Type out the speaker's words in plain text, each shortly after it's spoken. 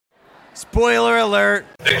Spoiler alert.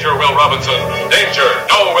 Danger, Will Robinson. Danger.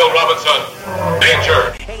 No, Will Robinson.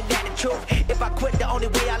 Danger. Ain't that the truth? If I quit, the only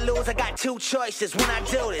way I lose, I got two choices when I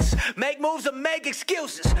do this. Make moves or make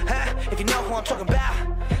excuses. Huh? If you know who I'm talking about,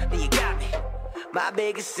 then you got me. My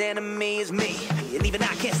biggest enemy is me, and even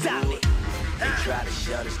I can't stop me. They try to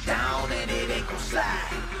shut us down and it ain't gon' slide.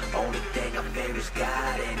 Only thing I fear is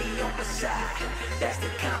God and he on my side. That's the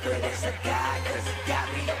confidence I got, cause he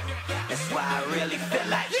got me. That's why I really feel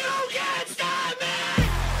like you can't stop me.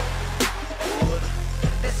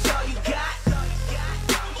 That's all you got.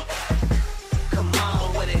 Come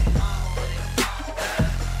on with it.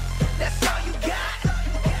 That's all you got.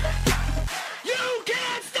 You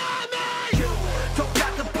can't stop me. You don't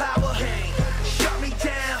got the power. Shut me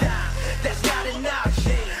down. That's not an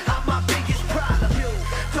option. I'm my biggest problem. You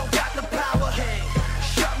don't got the power.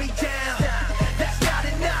 Shut me down. That's not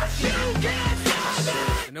an option. You can't stop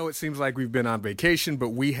me. I know it seems like we've been on vacation, but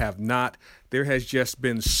we have not. There has just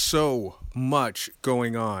been so much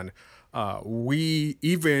going on. We're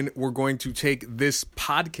going to take this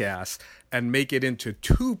podcast and make it into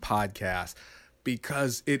 2 podcasts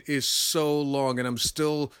because it is so long, and I'm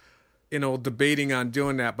still, debating on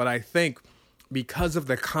doing that. But I think because of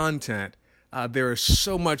the content, there is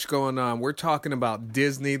so much going on. We're talking about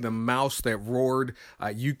Disney, the mouse that roared.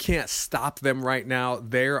 You can't stop them right now.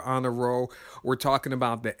 They're on a roll. We're talking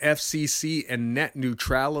about the FCC and net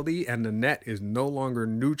neutrality, and the net is no longer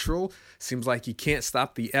neutral. Seems like you can't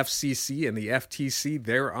stop the FCC and the FTC.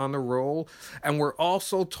 They're on the roll. And we're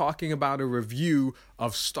also talking about a review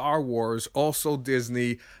of Star Wars, also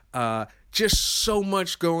Disney. Just so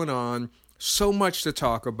much going on. So much to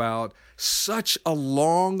talk about. Such a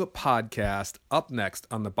long podcast up next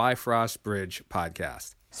on the Bifrost Bridge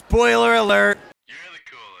podcast. Spoiler alert. You're the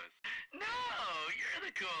coolest. No, you're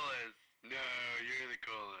the coolest. No, you're the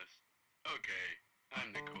coolest. Okay,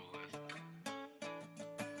 I'm the coolest.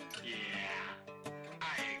 Yeah, I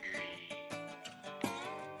agree.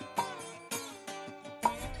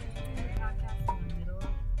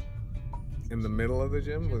 In the middle of the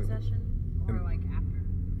gym? Session, or like after?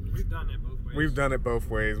 We've done it both ways. We've done it both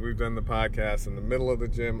ways. We've done the podcast in the middle of the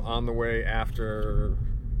gym, on the way, after,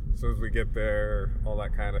 as soon as we get there, all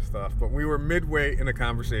that kind of stuff. But we were midway in a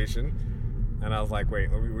conversation, and I was like, wait,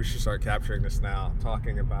 we should start capturing this now,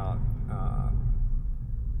 talking about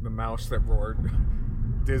the mouse that roared,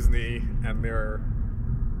 Disney, and they're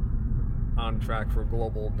on track for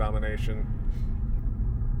global domination.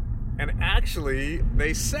 And actually,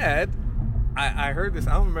 they said, I heard this,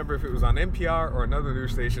 I don't remember if it was on NPR or another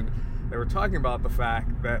news station, they were talking about the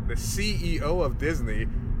fact that the CEO of Disney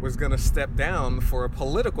was going to step down for a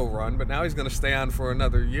political run, but now he's going to stay on for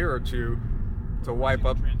another year or two to wipe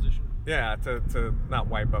up, transition. yeah, to not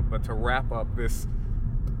wipe up, but to wrap up this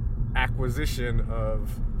acquisition of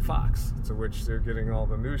Fox, to which they're getting all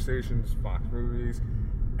the news stations, Fox movies,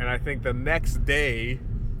 and I think the next day,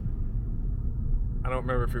 I don't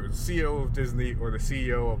remember if it was the CEO of Disney or the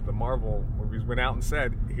CEO of the Marvel movies, went out and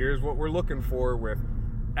said, here's what we're looking for with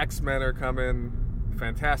X-Men are coming,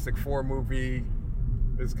 Fantastic Four movie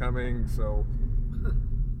is coming, so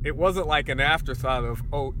it wasn't like an afterthought of,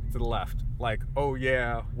 oh, to the left, like, oh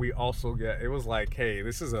yeah, we also get, it was like, hey,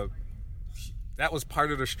 that was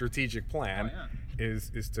part of the strategic plan,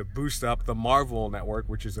 is to boost up the Marvel network,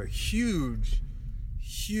 which is a huge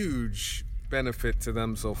benefit to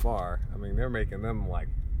them so far. I mean, they're making them like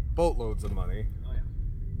boatloads of money. Oh, yeah.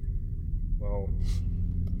 Well,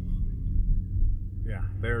 yeah,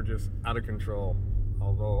 they're just out of control.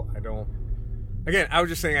 Although I was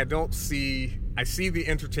just saying I see the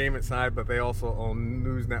entertainment side, but they also own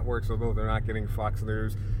news networks, although they're not getting Fox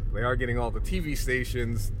News. They are getting all the TV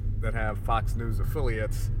stations that have Fox News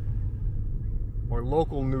affiliates, or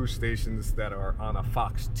local news stations that are on a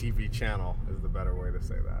Fox TV channel is the better way to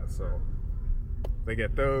say that. So they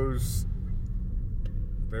get those.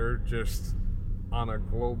 They're just on a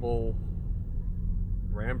global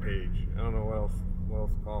rampage. I don't know what else to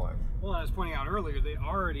call it. Well, I was pointing out earlier, they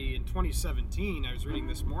already, in 2017, I was reading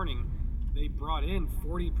this morning, they brought in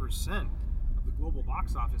 40% of the global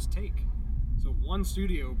box office take. So one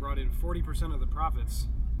studio brought in 40% of the profits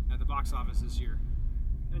at the box office this year.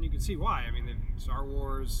 And you can see why. I mean, Star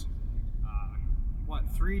Wars,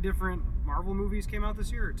 3 different Marvel movies came out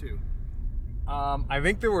this year, or 2? I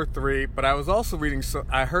think there were 3, but I was also reading,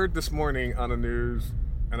 I heard this morning on the news,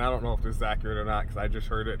 and I don't know if this is accurate or not because I just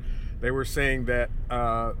heard it. They were saying that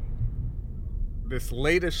this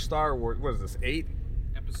latest Star Wars, what is this, 8?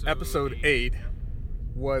 Episode 8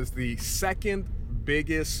 was the second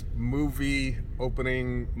biggest movie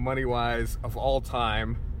opening money-wise of all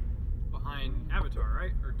time. Behind Avatar,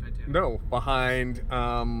 right? Or Titanic? No, behind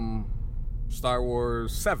Star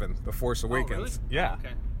Wars 7, The Force Awakens. Oh, really? Yeah.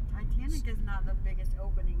 Okay. Titanic is not the biggest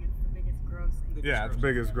opening, it's the biggest grossing. Yeah, it's the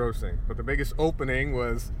biggest grossing. But the biggest opening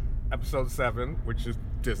was Episode 7, which is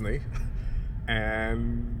Disney.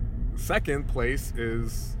 And second place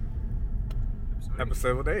is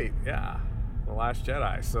Episode 8. Yeah. The Last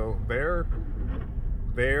Jedi. So they're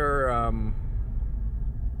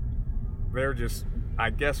just, I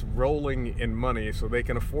guess, rolling in money so they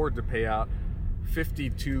can afford to pay out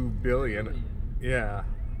 $52 billion. Yeah.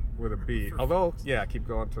 With a B. Although, yeah, keep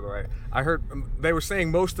going to the right. I heard they were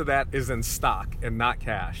saying most of that is in stock and not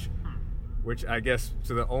cash, which I guess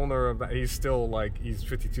to the owner of that, he's still like, he's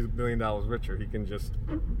 $52 billion richer. He can just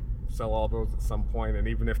sell all those at some point, and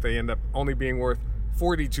even if they end up only being worth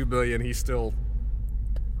 $42 billion, he's still,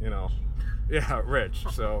 rich.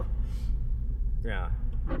 So, yeah.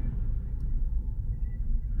 Well,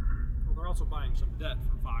 they're also buying some debt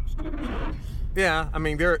from Fox too. So. Yeah, I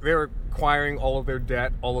mean, they're acquiring all of their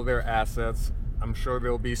debt, all of their assets. I'm sure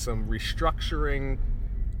there'll be some restructuring,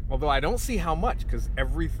 although I don't see how much, because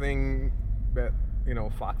everything that,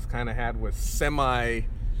 Fox kind of had was semi-decent.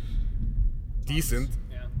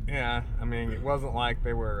 Yeah. Yeah, I mean, it wasn't like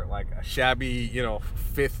they were like a shabby,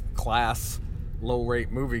 fifth-class,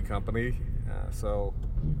 low-rate movie company. So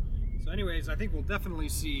anyways, I think we'll definitely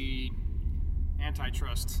see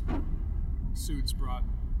antitrust suits brought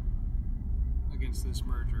against this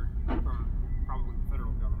merger from probably the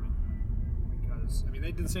federal government, because I mean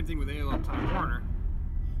they did the same thing with AOL Time Warner.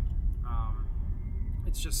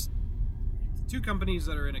 It's just two companies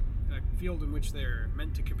that are in a field in which they're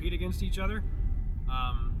meant to compete against each other.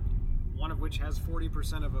 One of which has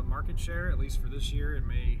 40% of a market share, at least for this year. It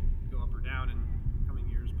may go up or down in coming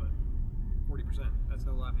years, but 40%, that's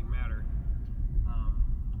no laughing matter.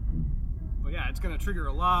 But yeah, it's going to trigger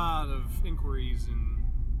a lot of inquiries, and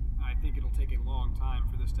I think it'll take a long time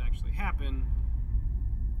for this to actually happen,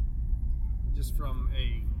 just from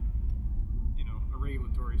a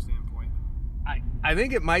regulatory standpoint. I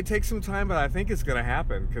think it might take some time, but I think it's going to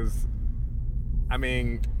happen, because, I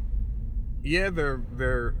mean, yeah,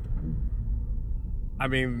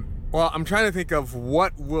 I'm trying to think of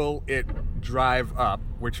what will it drive up,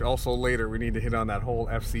 which also later we need to hit on that whole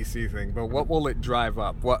FCC thing, but what will it drive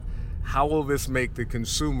up? How will this make the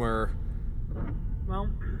consumer, Well,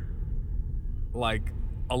 like,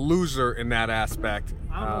 a loser in that aspect?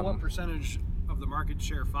 I don't know what percentage of the market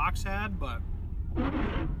share Fox had, but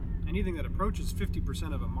anything that approaches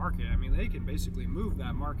 50% of a market, I mean, they can basically move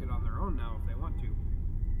that market on their own now if they want to.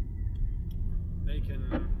 They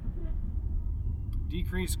can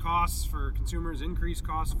decrease costs for consumers, increase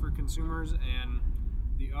costs for consumers, and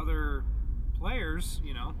the other players,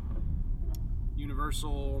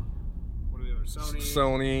 Universal, what are the others?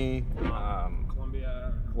 Sony,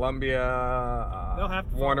 Columbia, they'll have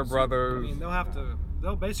to Warner Brothers. I mean,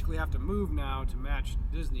 they'll basically have to move now to match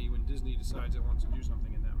Disney when Disney decides it wants to do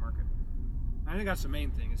something in that market. I think that's the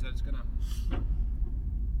main thing, is that it's gonna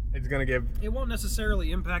give. It won't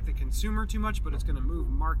necessarily impact the consumer too much, but it's gonna move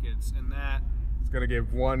markets, and that. It's going to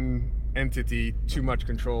give one entity too much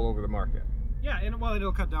control over the market. Yeah, and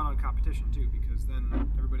it'll cut down on competition too, because then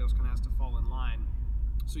everybody else kind of has to fall in line.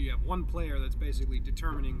 So you have one player that's basically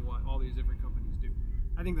determining what all these different companies do.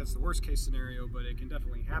 I think that's the worst case scenario, but it can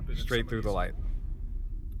definitely happen. Straight through the light.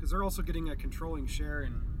 Because they're also getting a controlling share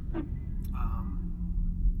in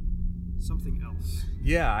something else.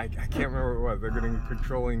 Yeah, I can't remember what it was. They're getting a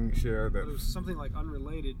controlling share that. It was something like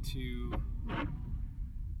unrelated to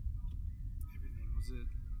everything.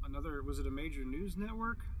 Was it a major news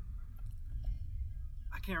network?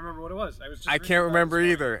 I can't remember what it was. I can't remember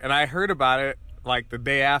either, and I heard about it like the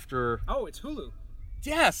day after. Oh, it's Hulu.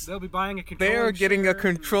 Yes, they'll be buying a controlling. They are getting a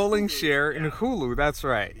controlling share share in Hulu. That's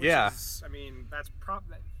right. Which yeah. Is, I mean,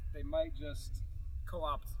 they might just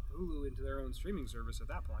co-opt Hulu into their own streaming service at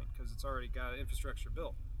that point, because it's already got infrastructure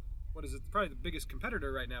built. What is it? Probably the biggest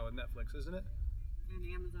competitor right now with Netflix, isn't it? And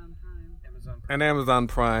Amazon Prime. And Amazon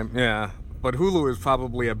Prime, yeah. But Hulu is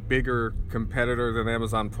probably a bigger competitor than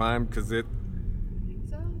Amazon Prime, because it. I think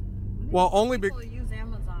so. Well, only people use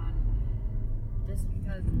Amazon just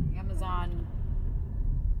because Amazon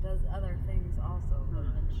does other things also.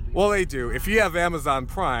 Well, they do. If you have Amazon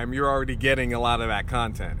Prime, you're already getting a lot of that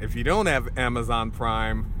content. If you don't have Amazon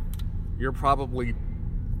Prime, you're probably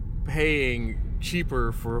paying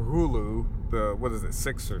cheaper for Hulu. What is it,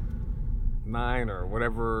 $6 or $9 or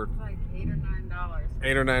whatever? It's like $8 or $9.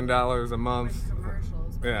 $8 or $9 a month. With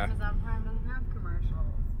commercials. But Yeah. Amazon Prime doesn't have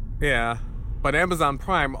commercials. Yeah, but Amazon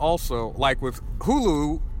Prime also, like with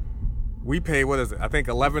Hulu, we pay, what is it? I think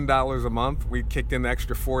 $11 a month. We kicked in the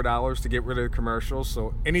extra $4 to get rid of the commercials.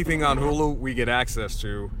 So anything on Hulu we get access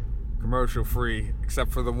to commercial free,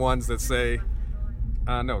 except for the ones that say,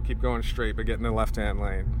 no, keep going straight, but get in the left-hand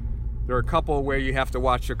lane. There are a couple where you have to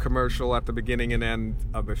watch a commercial at the beginning and end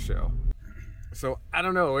of the show. So I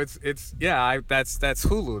don't know. That's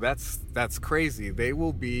Hulu. That's crazy. They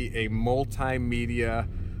will be a multimedia,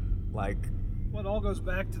 like. Well, it all goes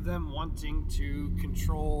back to them wanting to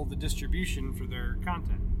control the distribution for their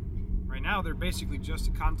content. Right now, they're basically just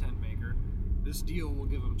a content maker. This deal will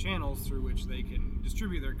give them channels through which they can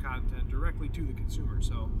distribute their content directly to the consumer.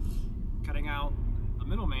 So, cutting out a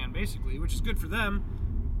middleman, basically, which is good for them,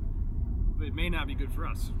 but it may not be good for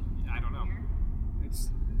us. I don't know.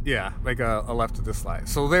 Yeah, like a left of the slide.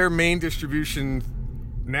 So their main distribution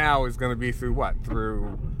now is going to be through what?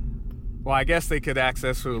 Through, well, I guess they could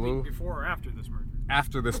access Hulu. Before or after this merger?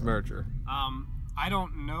 After this merger. I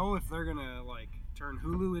don't know if they're going to, turn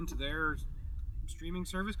Hulu into their streaming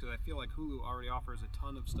service, because I feel like Hulu already offers a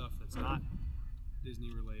ton of stuff that's not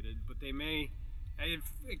Disney-related. But they may... It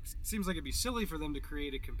seems like it'd be silly for them to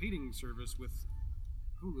create a competing service with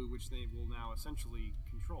Hulu, which they will now essentially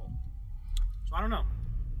control. So I don't know.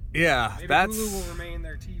 Yeah, Maybe that's... Hulu will remain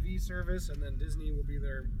their TV service, and then Disney will be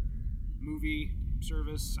their movie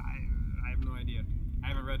service. I have no idea. I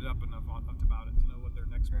haven't read it up enough about it to know what their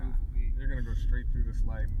next move will be. You're going to go straight through this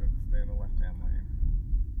light, but stay in the left-hand lane.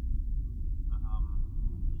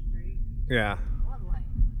 Straight. Yeah. What light?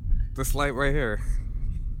 This light right here.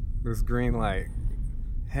 This green light.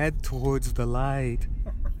 Head towards the light.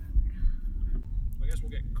 I guess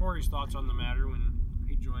we'll get Corey's thoughts on the matter when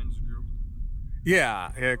he joins the group.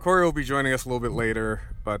 Yeah, Corey will be joining us a little bit later,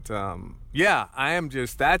 but yeah, I am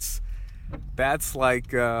just that's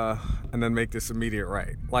like and then make this immediate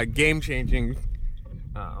right, like game changing,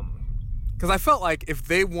 because I felt like if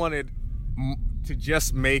they wanted to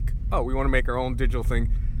just make we want to make our own digital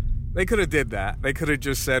thing, they could have did that. They could have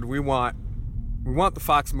just said we want the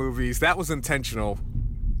Fox movies. That was intentional,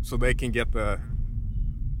 so they can get the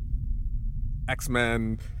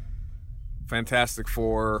X-Men, Fantastic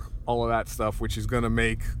Four, all of that stuff, which is going to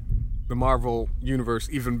make the Marvel universe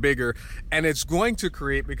even bigger. And it's going to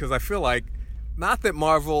create, because I feel like, not that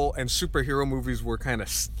Marvel and superhero movies were kind of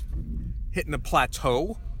hitting a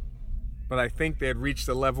plateau, but I think they had reached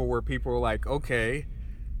a level where people were like, okay,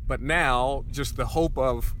 but now just the hope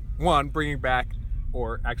of, one, bringing back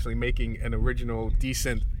or actually making an original,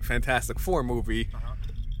 decent Fantastic Four movie,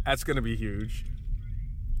 that's going to be huge.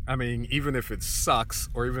 I mean, even if it sucks,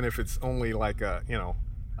 or even if it's only like a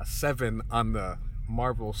 7 on the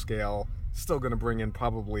Marvel scale, still going to bring in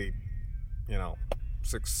probably,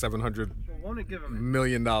 $600-700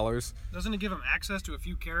 million. Doesn't it give them access to a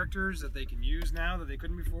few characters that they can use now that they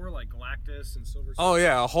couldn't before, like Galactus and Silver Surfer? Oh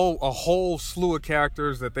yeah, a whole slew of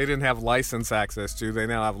characters that they didn't have license access to. They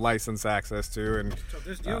now have license access to, and so if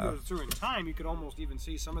this deal goes through in time, you could almost even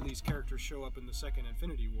see some of these characters show up in the second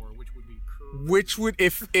Infinity War, which would be cool. Which would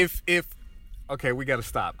if okay, we got to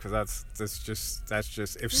stop, because that's just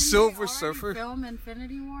if Didn't Silver they Surfer already film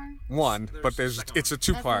Infinity War? one, but it's a That's the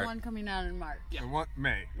two-part. one coming out in March. The one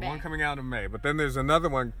May. coming out in May, but then there's another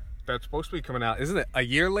one that's supposed to be coming out. Isn't it a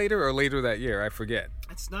year later or later that year? I forget.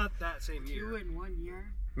 It's not that same year. 2 in 1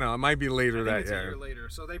 year. No, it might be later I think that it's year. a year later,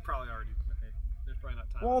 so they probably already. Okay, there's probably not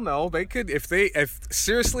time. Well, no, they could if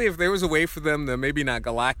there was a way for them to maybe not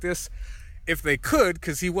Galactus, if they could,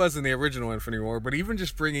 because he was in the original Infinity War, but even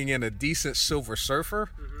just bringing in a decent Silver Surfer,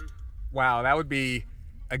 wow, that would be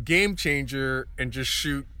a game changer, and just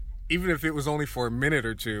shoot, even if it was only for a minute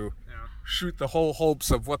or two, shoot the whole hopes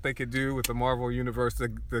of what they could do with the Marvel Universe, the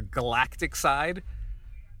galactic side.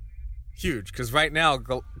 Huge, because right now,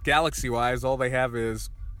 galaxy-wise, all they have is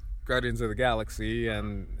Guardians of the Galaxy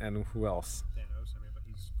and who else? Thanos, but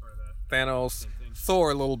he's part of that. Thanos, Thor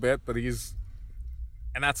a little bit, but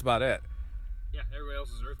and that's about it. Yeah, everybody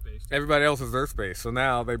else is Earth-based. Everybody else is Earth-based. So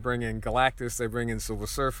now they bring in Galactus, they bring in Silver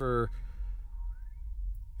Surfer,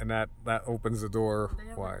 and that opens the door They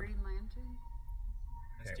have a wide. Green Lantern.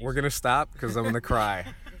 Okay, we're going to stop because I'm going to cry.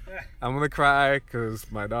 I'm going to cry because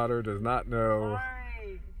my daughter does not know.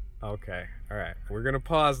 Okay, all right. We're going to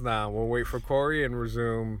pause now. We'll wait for Corey and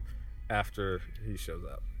resume after he shows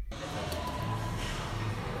up.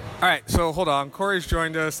 All right, so hold on. Corey's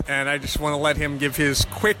joined us, and I just want to let him give his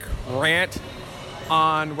quick rant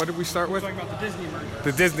on, what did we start with? We're talking about the Disney merger.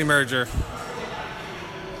 The Disney merger.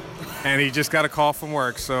 And he just got a call from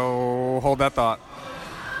work, so hold that thought.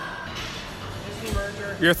 Disney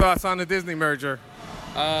merger. Your thoughts on the Disney merger?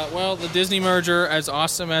 Well, the Disney merger, as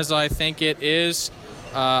awesome as I think it is,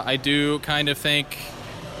 I do kind of think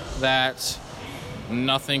that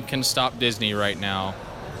nothing can stop Disney right now.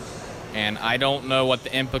 And I don't know what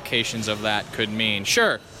the implications of that could mean.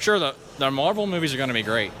 Sure, the Marvel movies are going to be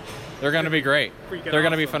great. They're going to be great. Freaking They're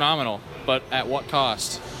going to be awesome. phenomenal. But at what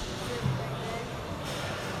cost?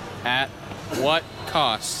 At what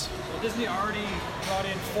cost? Well, Disney already brought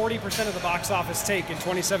in 40% of the box office take in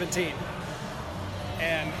 2017.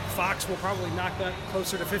 And Fox will probably knock that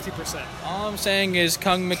closer to 50%. All I'm saying is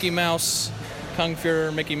Kung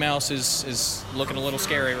Fuhrer Mickey Mouse is looking a little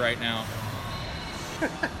scary right now.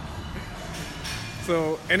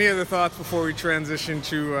 So, any other thoughts before we transition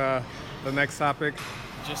to the next topic?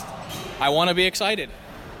 Just, I want to be excited,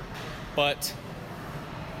 but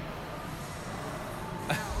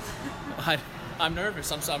I'm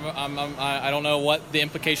nervous. I don't know what the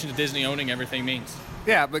implication of Disney owning everything means.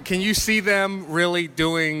 Yeah, but can you see them really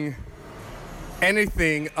doing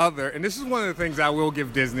anything other? And this is one of the things I will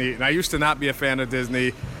give Disney, and I used to not be a fan of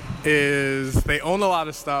Disney, is they own a lot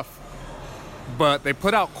of stuff, but they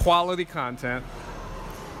put out quality content.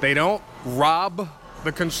 They don't rob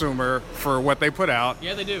the consumer for what they put out.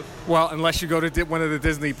 Yeah, they do. Well, unless you go to one of the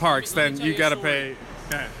Disney parks, Let me then tell you you a got to story.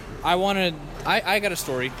 pay. I got a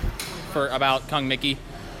story about Kung Mickey.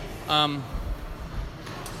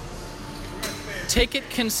 Ticket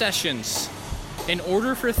concessions. In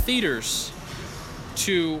order for theaters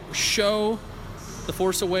to show The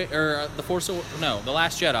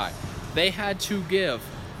Last Jedi, they had to give,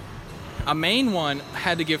 a main one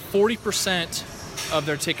had to give 40% of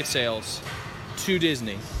their ticket sales to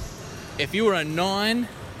Disney. If you were a non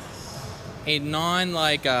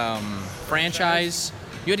franchise,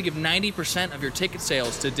 you had to give 90% of your ticket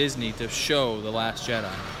sales to Disney to show The Last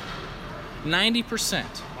Jedi. 90%.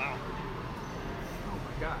 Wow.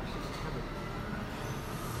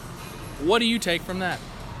 What do you take from that?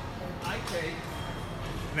 I take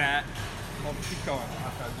that. Well, keep going.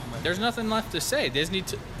 There's nothing left to say. Disney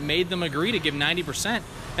made them agree to give 90%,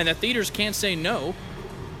 and the theaters can't say no.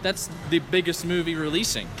 That's the biggest movie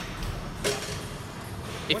releasing.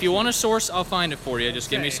 If you want a source, I'll find it for you. Just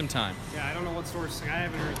give me some time. Yeah, I don't know what source. I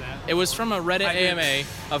haven't heard that. It was from a Reddit AMA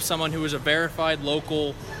of someone who was a verified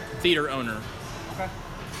local theater owner. Okay.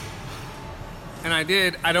 And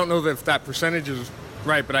I don't know if that percentage is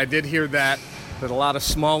right, but I did hear that a lot of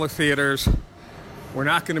smaller theaters were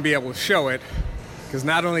not going to be able to show it because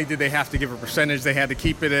not only did they have to give a percentage, they had to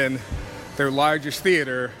keep it in their largest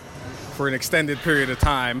theater for an extended period of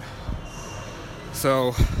time.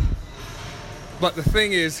 So, but the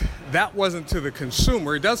thing is, that wasn't to the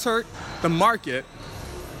consumer. It does hurt the market,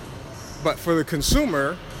 but for the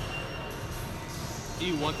consumer... Do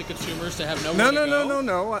you want the consumers to have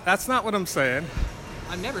No. That's not what I'm saying.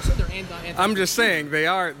 I never said they're anti. I'm just saying they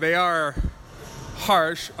are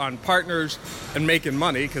harsh on partners and making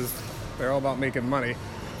money because they're all about making money.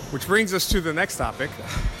 Which brings us to the next topic.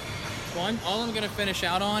 One, all I'm going to finish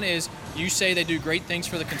out on is you say they do great things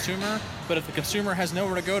for the consumer, but if the consumer has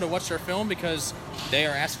nowhere to go to watch their film because they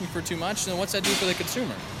are asking for too much, then what's that do for the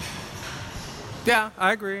consumer? Yeah,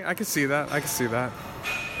 I agree. I can see that.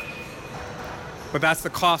 But that's the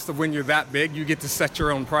cost of when you're that big. You get to set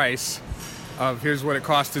your own price of here's what it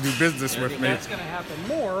costs to do business with me. That's going to happen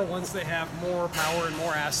more once they have more power and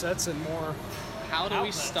more assets and more. How do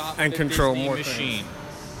we stop and the control Disney more machine?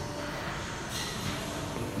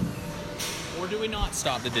 Or do we not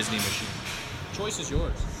stop the Disney machine? Choice is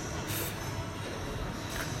yours.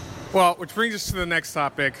 Well, which brings us to the next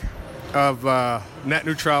topic of net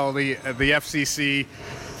neutrality, the FCC,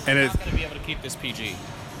 and I'm it's not going to be able to keep this PG.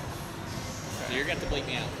 So you're going to have to bleep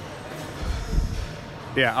me out.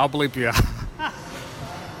 yeah, I'll bleep you out.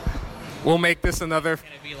 We'll make this another. Can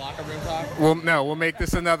it be locker room talk? We'll make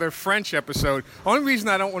this another French episode. Only reason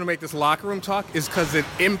I don't want to make this locker room talk is because it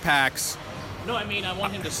impacts. No, I mean, I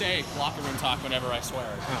want him to say locker room talk whenever I swear.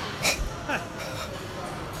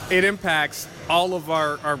 It impacts all of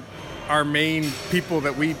our main people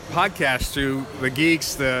that we podcast to, the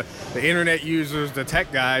geeks, the internet users, the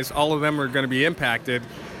tech guys. All of them are going to be impacted,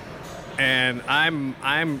 and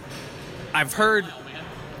I've heard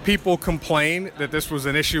people complain that this was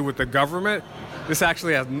an issue with the government. This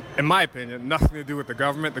actually has, in my opinion, nothing to do with the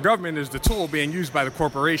government. The government is the tool being used by the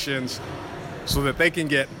corporations so that they can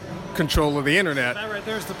get control of the internet. That right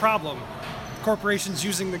there's the problem. Corporations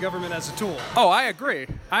using the government as a tool. Oh, I agree.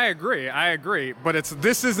 But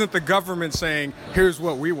this isn't the government saying, here's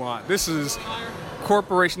what we want. This is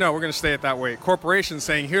corporation. No, we're going to stay it that way. Corporations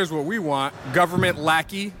saying, here's what we want. Government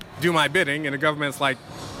lackey, do my bidding. And the government's like,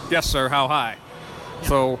 yes, sir, how high?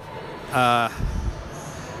 So,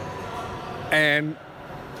 and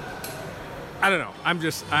I don't know. I'm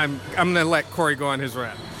going to let Corey go on his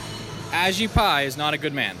rant. Ajit Pai is not a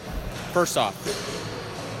good man. First off.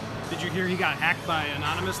 Did you hear he got hacked by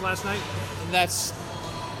Anonymous last night?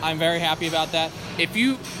 I'm very happy about that. If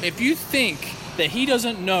you think that he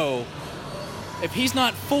doesn't know, if he's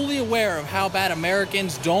not fully aware of how bad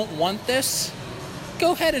Americans don't want this,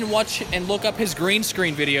 go ahead and watch and look up his green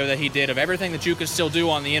screen video that he did of everything that you can still do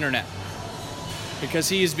on the internet. Because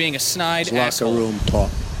he is being a snide asshole. Locker room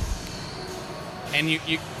talk. And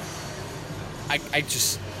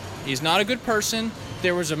he's not a good person.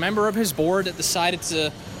 There was a member of his board that decided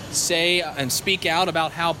to say and speak out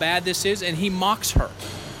about how bad this is, and he mocks her.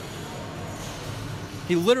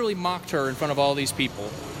 He literally mocked her in front of all these people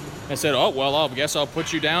and said, "Oh, well, I guess I'll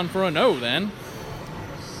put you down for a no then."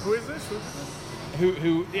 Who is this?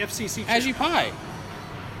 Who? The FCC. Ajit Pai.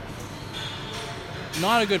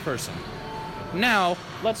 Not a good person. Now,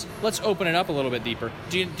 let's open it up a little bit deeper.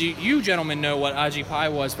 Do you gentlemen know what Ajit Pai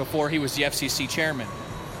was before he was the FCC chairman?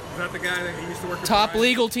 Is that the guy that he used to work with? Top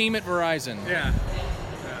legal team at Verizon. Yeah.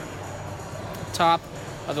 Top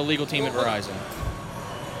of the legal team at Verizon.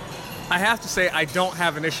 I have to say I don't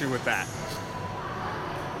have an issue with that.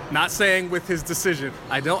 Not saying with his decision.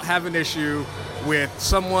 I don't have an issue with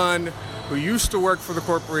someone who used to work for the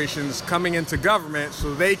corporations coming into government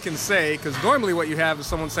so they can say, because normally what you have is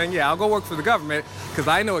someone saying, yeah, I'll go work for the government because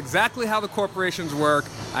I know exactly how the corporations work.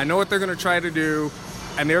 I know what they're going to try to do.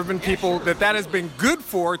 And there have been people that has been good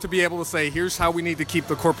for, to be able to say, here's how we need to keep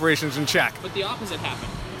the corporations in check. But the opposite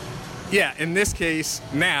happened. Yeah, in this case,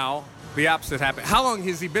 now, the opposite happened. How long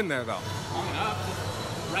has he been there, though? Long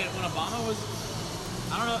enough. Right when Obama was...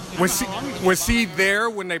 I don't know. Was he there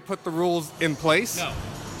when they put the rules in place? No.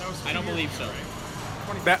 I don't believe so.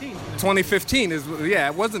 2015 is, yeah,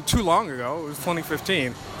 it wasn't too long ago. It was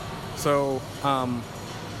 2015. So,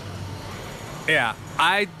 yeah,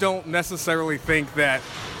 I don't necessarily think that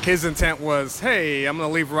his intent was, hey, I'm going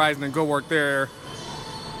to leave Verizon and go work there.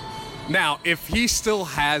 Now, if he still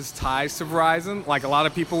has ties to Verizon, like a lot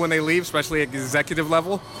of people when they leave, especially at the executive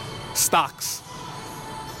level, stocks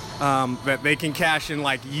that they can cash in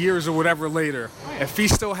like years or whatever later. If he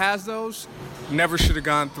still has those, never should have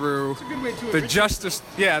gone through. It's a good way to the Justice.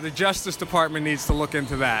 Yeah, the Justice Department needs to look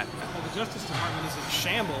into that. Well, the Justice Department is in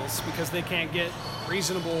shambles because they can't get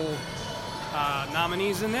reasonable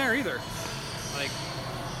nominees in there either. Like,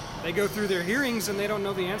 they go through their hearings and they don't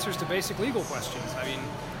know the answers to basic legal questions. I mean,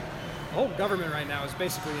 the whole government right now is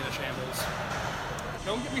basically in a shambles.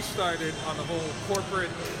 Don't get me started on the whole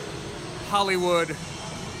corporate Hollywood,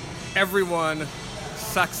 everyone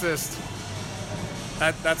sexist.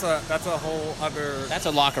 That's a whole other. That's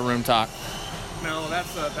a locker room talk. No,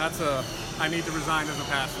 that's a. I need to resign as a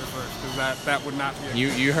pastor first, because that would not be.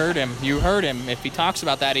 You heard him. You heard him. If he talks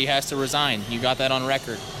about that, he has to resign. You got that on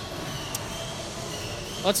record.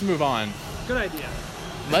 Let's move on. Good idea.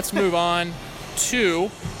 Let's move on to.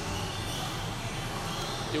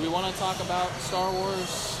 Do we want to talk about Star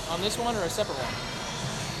Wars on this one or a separate one?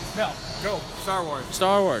 No, go Star Wars.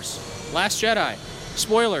 Star Wars. Last Jedi.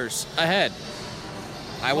 Spoilers ahead.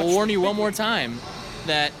 I will warn you one more time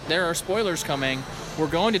that there are spoilers coming. We're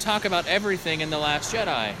going to talk about everything in The Last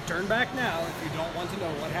Jedi. Turn back now if you don't want to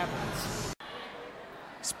know what happens.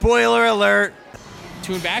 Spoiler alert.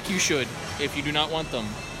 Tune back you should if you do not want them.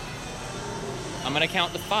 I'm going to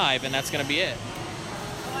count to 5 and that's going to be it.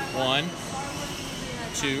 1,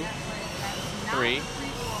 2, 3,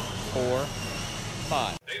 4,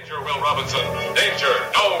 5. Danger, Will Robinson. Danger.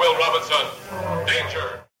 No, Will Robinson.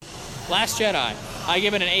 Danger. Last Jedi. I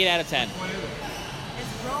give it an 8 out of 10.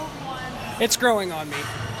 It's growing on me.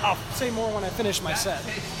 I'll say more when I finish my set.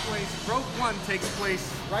 Rogue One takes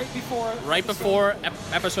place Right before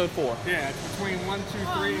Episode 4. Yeah, it's between 1, 2,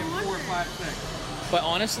 3, and 4, 5, 6. But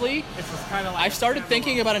honestly, It's just kind of like I've started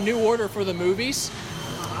thinking about a new order for the movies.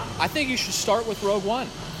 I think you should start with Rogue One.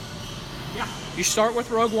 Yeah. You start with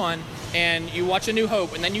Rogue One, and you watch A New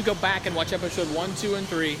Hope, and then you go back and watch Episode 1, 2, and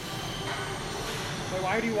 3. Wait,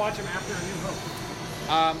 why do you watch them after A New Hope?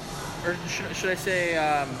 Or should I say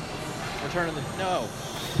Return of the... No.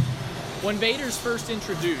 When Vader's first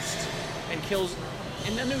introduced and kills...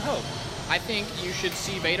 In A New Hope, I think you should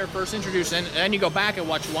see Vader first introduced, and then you go back and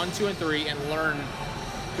watch 1, 2, and 3 and learn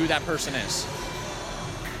who that person is.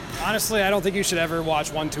 Honestly, I don't think you should ever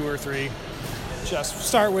watch 1, 2, or 3. Just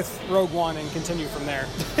start with Rogue One and continue from there.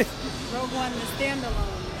 Rogue One, the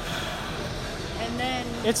standalone. And then...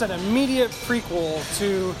 It's an immediate prequel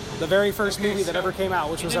to the very first movie that ever came out,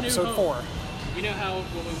 which was In A New Episode Hope. 4. You know how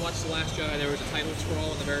when we watched The Last Jedi, there was a title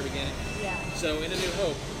scroll in the very beginning? Yeah. So in A New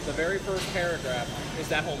Hope, the very first paragraph is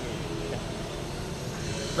that whole movie.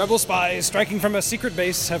 Rebel spies striking from a secret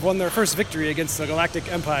base have won their first victory against the Galactic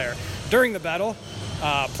Empire. During the battle,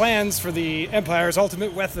 plans for the Empire's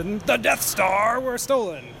ultimate weapon, the Death Star, were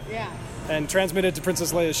stolen Yeah. and transmitted to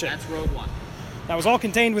Princess Leia's ship. That's Rogue One. That was all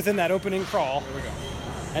contained within that opening crawl. Here we go.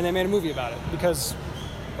 and they made a movie about it because,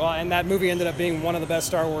 well, and that movie ended up being one of the best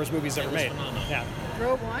Star Wars movies ever made. Phenomenal. Yeah.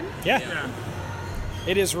 Rogue One? Yeah.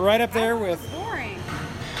 It is right up there with. Boring.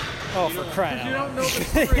 Oh, for crying out You loud! don't know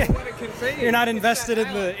the story of what it contains. You're not invested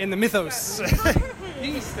in the mythos.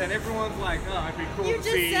 Piece that everyone's like, oh, it'd be cool You to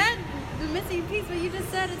just see. said the missing piece, but you just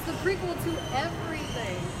said it's the prequel to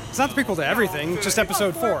everything. It's not the prequel to everything, just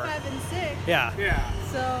episode 4. 5, and 6. Yeah. Yeah.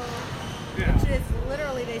 So, Yeah. which is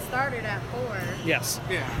literally they started at 4. Yes.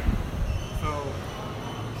 Yeah. So, all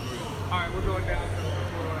right, we're going down.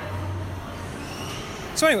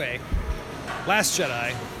 So anyway, Last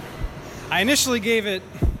Jedi. I initially gave it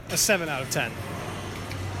a 7 out of 10.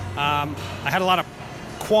 I had a lot of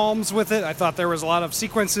qualms with it. I thought there was a lot of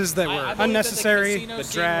sequences that I were believe that the unnecessary, casino the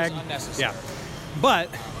scene drag. was unnecessary. Yeah. But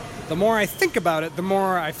the more I think about it, the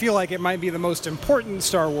more I feel like it might be the most important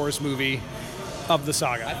Star Wars movie of the I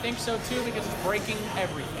saga. think so too because it's breaking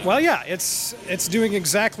everything. Well, yeah, it's doing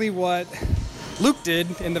exactly what Luke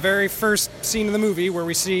did in the very first scene of the movie where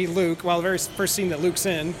we see Luke, well, the very first scene that Luke's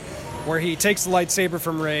in, where he takes the lightsaber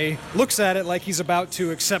from Rey, looks at it like he's about to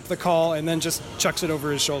accept the call, and then just chucks it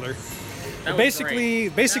over his shoulder. That was Basically,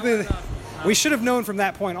 we should have known from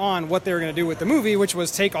that point on what they were going to do with the movie, which was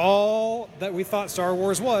take all that we thought Star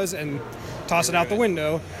Wars was and toss it out the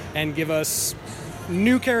window and give us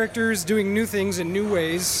new characters doing new things in new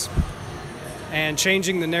ways and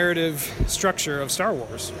changing the narrative structure of Star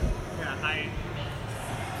Wars.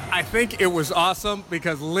 I think it was awesome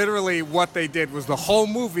because literally what they did was the whole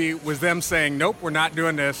movie was them saying, nope, we're not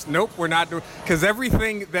doing this. Nope, we're not doing. Because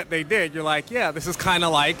everything that they did, you're like, yeah, this is kind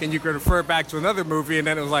of like, and you could refer back to another movie, and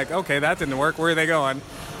then it was like, okay, that didn't work. Where are they going?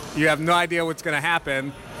 You have no idea what's going to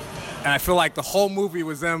happen. And I feel like the whole movie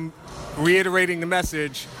was them reiterating the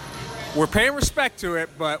message. We're paying respect to it,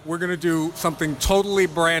 but we're going to do something totally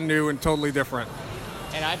brand new and totally different.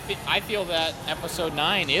 And I feel that episode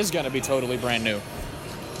 9 is going to be totally brand new.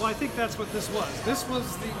 Well, I think that's what this was. This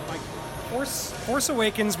was the Force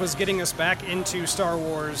Awakens was getting us back into Star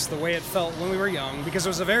Wars the way it felt when we were young, because it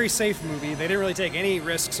was a very safe movie. They didn't really take any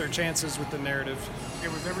risks or chances with the narrative.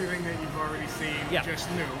 It was everything that you've already seen, Yeah. just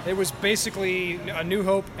new. It was basically A New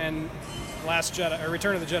Hope and Last Jedi, or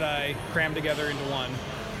Return of the Jedi crammed together into one.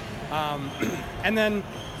 And then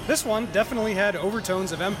this one definitely had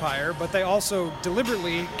overtones of Empire, but they also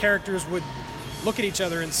deliberately, characters would look at each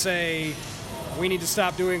other and say, we need to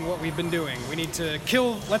stop doing what we've been doing. We need to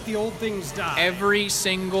let the old things die. Every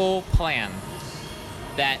single plan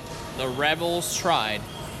that the rebels tried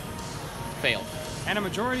failed. And a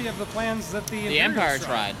majority of the plans that The Empire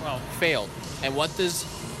tried, Well, failed. And what does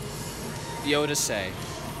Yoda say?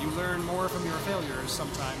 you learn more from your failures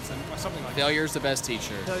sometimes than something like Failure is the best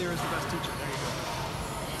teacher. that. Failure is the best teacher. There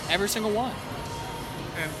you go. Every single one.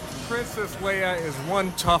 And Princess Leia is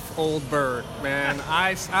one tough old bird, man.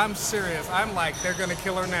 I'm serious. I'm like, they're gonna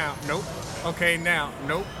kill her now. Nope. Okay, now.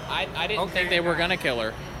 Nope. I didn't Okay, think they were now. gonna kill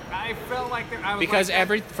her I felt like I was because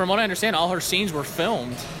like, from what I understand, all her scenes were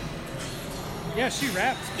filmed. Yeah, she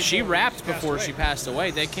rapped. She rapped before she passed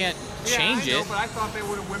away. They can't change I know, it. But I thought they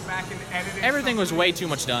would have went back and edited. Everything was something. way too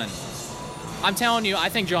much done. I'm telling you, I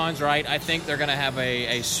think John's right. I think they're gonna have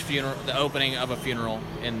a funeral, the opening of a funeral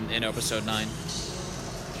in episode 9.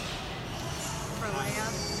 For Leia.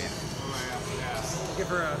 Give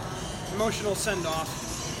her a emotional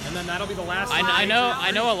send-off, and then that'll be the last. I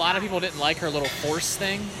know a lot of people didn't like her little force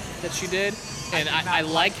thing that she did, and I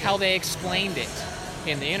liked how they explained it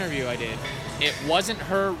in the interview I did. It wasn't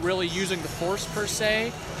her really using the force per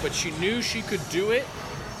se, but she knew she could do it.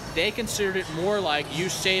 They considered it more like you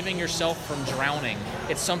saving yourself from drowning.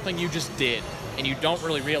 It's something you just did, and you don't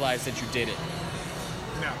really realize that you did it.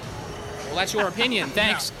 No. Well, that's your opinion.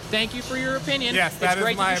 Thanks. Thank you for your opinion. Yes, that it's is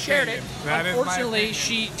great my that you shared opinion. it. That is my Unfortunately, opinion.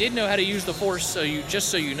 she did know how to use the force. So you know.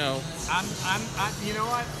 You know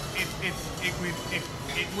what?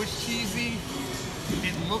 It was cheesy.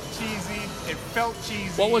 It looked cheesy. It felt cheesy.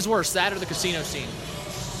 What was worse, that or the casino scene?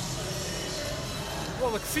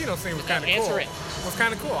 Well, the casino scene was kind of cool. Answer it. It was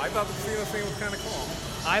kind of cool. I thought the casino scene was kind of cool.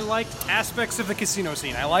 I liked aspects of the casino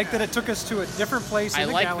scene. I liked that it took us to a different place in I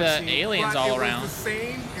the like galaxy. the aliens But all it around. was the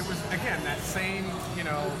same. It was again that same.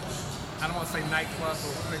 I don't want to say nightclub,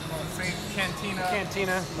 but what they call it, same cantina.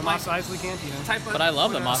 Cantina, the Mos Eisley Cantina. Type of, But I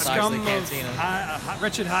love the Mos Eisley Scum Cantina. of a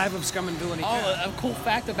wretched hive of scum and villainy. Oh, a cool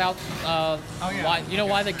fact about yeah.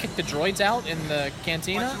 why they kicked the droids out in the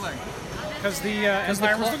cantina? Because the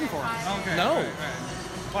Empire was looking for him. Okay. No. right.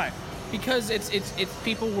 Why? Because it's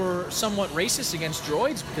people were somewhat racist against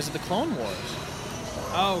droids because of the Clone Wars.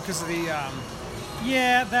 Oh, because of the.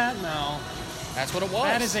 No. That's what it was.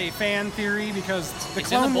 That is a fan theory because the It's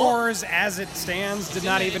in the Clone book. Wars, as it stands, did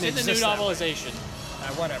not even it's in the exist. new that way. novelization.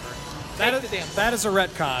 whatever. Take the damn That is a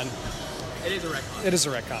retcon. It is a retcon. It is a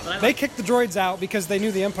retcon. But I They like kicked the droids out because they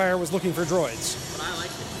knew the Empire was looking for droids. But I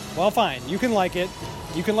liked it. Well, fine. You can like it.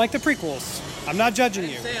 You can like the prequels. I'm not judging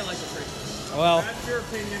you. Say I like the prequel. Well, That's your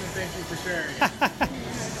opinion, and thank you for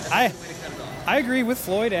sharing it. I agree with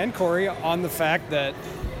Floyd and Corey on the fact that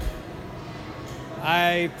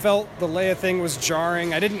I felt the Leia thing was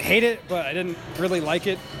jarring. I didn't hate it, but I didn't really like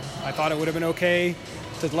it. I thought it would have been okay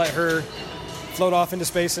to let her float off into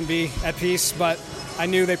space and be at peace, but I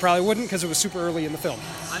knew they probably wouldn't because it was super early in the film.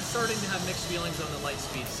 I'm starting to have mixed feelings on the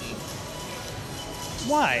Lightspeed scene.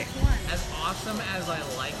 Why? As awesome as I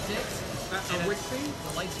liked it, Which scene?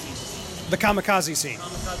 the Lightspeed scene, The kamikaze scene.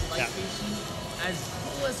 Kamikaze Lightspeed scene, as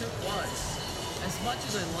cool as it was, as much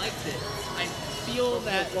as I liked it, I feel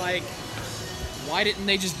that, like, why didn't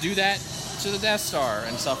they just do that to the Death Star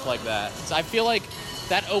and stuff like that? So I feel like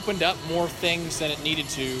that opened up more things than it needed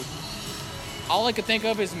to. All I could think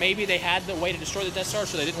of is maybe they had the way to destroy the Death Star,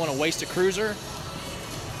 so they didn't want to waste a cruiser.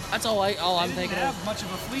 That's all I'm They thinking didn't of. have much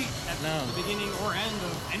of a fleet at the beginning or end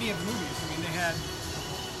of any of the movies. I mean, they had,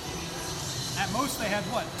 at most, they had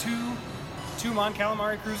what, two Mon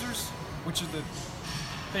Calamari cruisers, which is the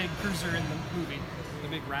big cruiser in the movie, the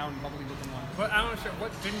big round, bubbly looking one. But I don't know,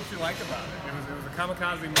 what didn't you like about it? It was a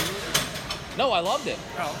kamikaze move? No, I loved it.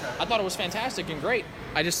 Oh, okay. I thought it was fantastic and great.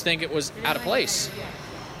 I just think it was out of place.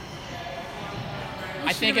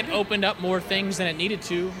 I think it opened up more things than it needed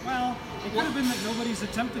to. Well, it could have been that nobody's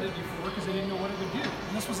attempted it before because they didn't know what it would do.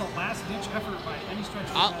 And this was a last-ditch effort by any stretch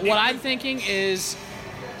of the imagination. What I'm thinking is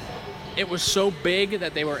it was so big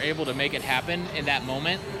that they were able to make it happen in that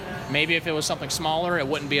moment. Maybe if it was something smaller, it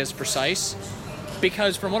wouldn't be as precise.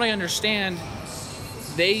 Because from what I understand,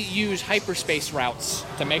 they use hyperspace routes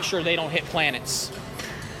to make sure they don't hit planets.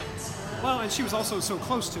 Well, and she was also so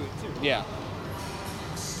close to it, too. Yeah.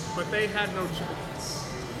 But they had no choice.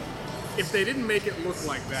 If they didn't make it look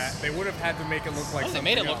like that, they would have had to make it look like Oh, they something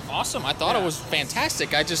made it look else. awesome. I thought it was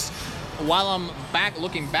fantastic. I just, while I'm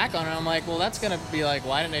looking back on it, I'm like, well, that's going to be like,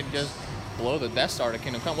 why didn't they just blow the Death Star to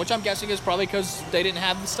Kingdom Come? Which I'm guessing is probably because they didn't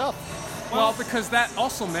have the stuff. Well, because that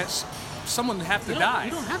also meant someone would have to die.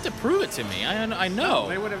 You don't have to prove it to me. I know.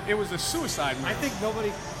 They would have. It was a suicide move. I think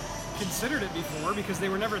nobody considered it before because they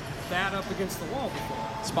were never that up against the wall before.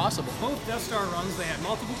 It's possible. Both Death Star runs, they had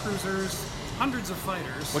multiple cruisers, hundreds of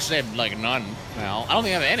fighters. Which they have, like, none now. I don't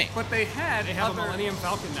think they have any. But they had They have other, a Millennium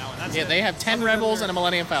Falcon now, and that's Yeah, it. they have 10 Other than Rebels their- and a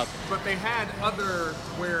Millennium Falcon. But they had other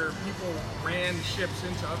where people ran ships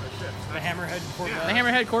into other ships. The Hammerhead Corvette. The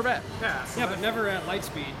Hammerhead Corvette. Yeah. So Yeah, but never at light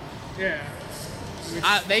speed. yeah.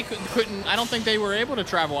 They couldn't. I don't think they were able to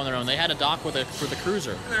travel on their own. They had a dock for the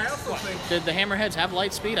cruiser. And I also think Did the Hammerheads have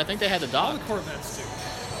light speed? I think they had the All dock. the Corvettes do.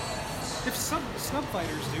 If snub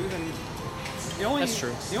fighters do, then the only That's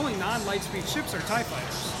true. The only non-light speed ships are TIE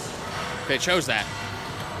fighters. They chose that.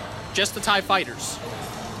 Just the TIE fighters.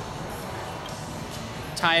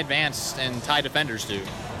 TIE Advanced and TIE Defenders do.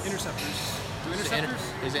 Interceptors. Do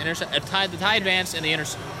Is interceptors? the TIE Advanced and the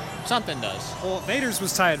something does. Well, Vader's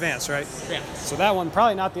was TIE Advance, right? Yeah. So that one,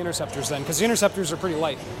 probably not the Interceptors then, because the Interceptors are pretty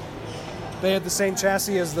light. They had the same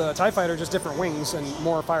chassis as the TIE Fighter, just different wings and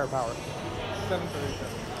more firepower. 737.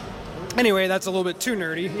 Anyway, that's a little bit too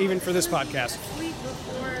nerdy, even for this podcast. Week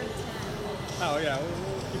before 10. Oh yeah,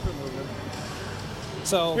 we'll keep it moving.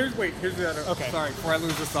 So, Here's the other. Okay. Sorry, before I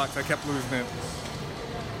lose this thought, 'cause I kept losing it.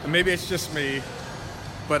 And maybe it's just me,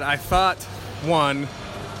 but I thought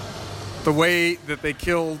the way that they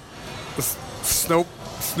killed the Snoke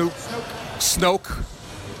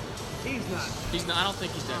He's not. I don't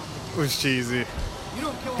think he's dead. was cheesy. you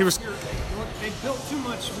don't kill He was- They built too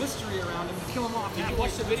much mystery around him to kill him off. Did you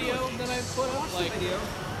watch the video that I put up? Like, video.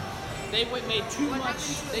 they made too much.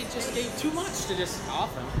 They just gave too much to just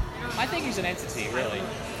off him. I think he's an entity, really.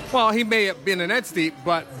 Well, he may have been an entity,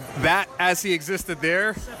 but that, as he existed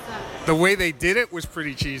there, the way they did it was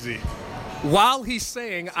pretty cheesy. While he's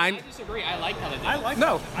saying, I disagree. I like how they did it.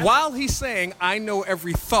 No, while he's saying, I know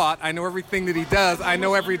every thought, I know everything that he does, I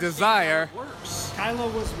know every desire.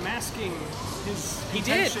 Kylo was masking his He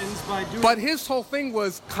did. intentions by doing. But his whole thing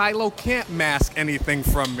was, Kylo can't mask anything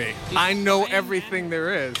from me. I know everything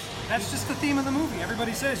there is. That's just the theme of the movie.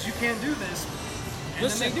 Everybody says you can't do this, and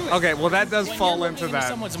Listen, then they do it. Okay, well that does When fall you're into looking that.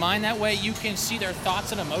 someone's mind that way, you can see their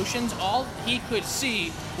thoughts and emotions. All he could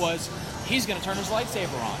see was he's going to turn his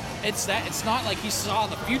lightsaber on. It's that. It's not like he saw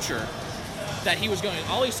the future that he was going.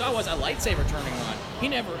 All he saw was a lightsaber turning on. He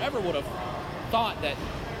never ever would have thought that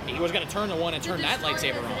he was going to turn the one and turn that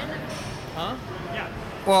lightsaber on. Huh?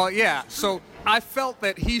 Well, yeah. So I felt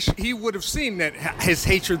that he would have seen that his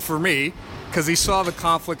hatred for me, because he saw the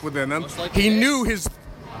conflict within him. Most likely He did. knew his,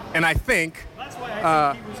 and I think That's why I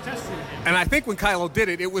I think he was testing him. And I think when Kylo did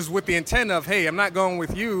it, it was with the intent of, hey, I'm not going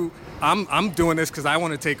with you. I'm doing this because I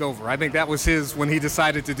want to take over. I think that was his when he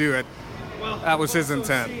decided to do it. Well, That was his I've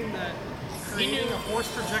also intent. seen that creating a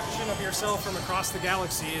force projection of yourself from across the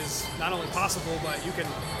galaxy is not only possible, but you can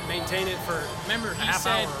maintain it for Remember, a he half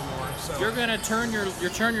said hour or more. So you're gonna turn your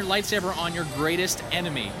lightsaber on your greatest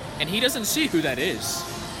enemy, and he doesn't see who that is.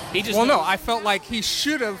 He just Well, no, I felt like he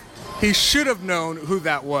should have known who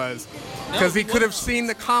that was because he could have seen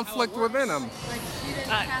the conflict within him. Like, she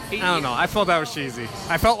didn't Uh, cast he- it. I don't know. I felt that was cheesy.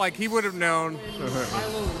 I felt like he would have known. Kylo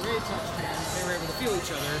and Rey touched hands. They were able to feel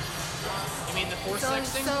each other. You mean the force So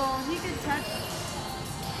sexting? he could touch.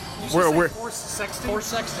 We're Force sexting.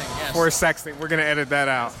 Force sexting, yes. for sexting. We're gonna edit that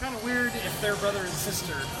out. It's kind of weird if they're brother and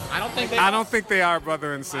sister. I don't think they. I don't think they are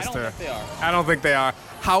brother and I don't sister. think they are. I don't think they are.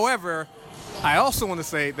 However, I also want to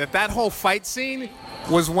say that whole fight scene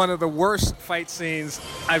was one of the worst fight scenes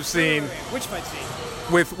I've seen Which fight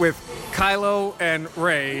scene? with Kylo and What are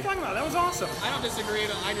Rey. you talking about? That was awesome. I don't disagree.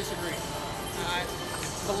 I disagree.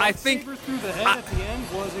 The I think- lightsaber through the head at the end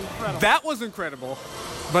was incredible. That was incredible,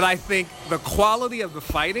 but I think the quality of the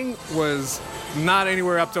fighting was not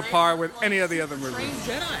anywhere up to par with any of the other movies.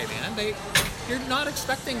 Trained Jedi, man. You're not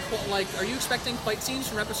expecting are you expecting fight scenes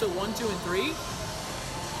from episode 1, 2, and 3?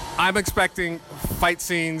 I'm expecting fight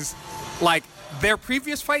scenes like their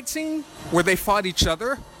previous fight scene where they fought each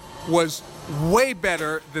other was way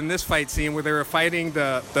better than this fight scene where they were fighting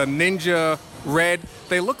the ninja red.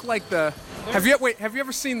 They look like the. Have you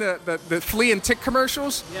ever seen the flea and tick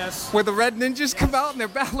commercials? Yes. Where the red ninjas come out and they're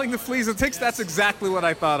battling the fleas and ticks? That's exactly what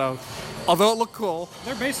I thought of. Although it looked cool.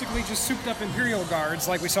 They're basically just souped up Imperial guards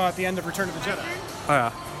like we saw at the end of Return of the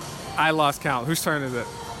Jedi. I lost count. Whose turn is it?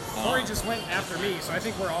 Corey just went after me, so I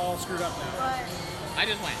think we're all screwed up now. But I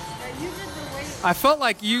just went. you did the way.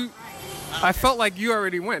 I felt like you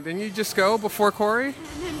already went. Didn't you just go before Corey? And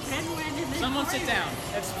then Ben went, and then Someone Corey sit down.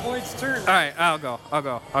 It's Floyd's turn. All right, I'll go.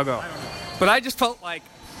 But I just felt like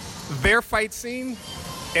their fight scene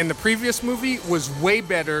in the previous movie was way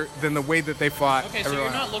better than the way that they fought. Okay, so everyone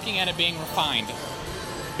you're not else. looking at it being refined,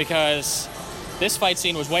 because this fight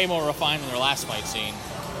scene was way more refined than their last fight scene.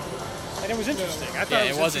 And it was interesting. I thought Yeah,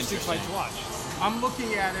 it it was was interesting fight to watch. I'm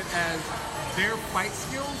looking at it as their fight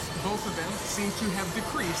skills, both of them, seem to have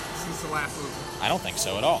decreased since the last movie. I don't think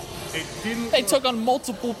so at all. It didn't. They took on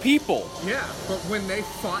multiple people. Yeah, but when they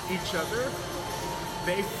fought each other,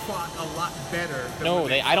 they fought a lot better. Than No,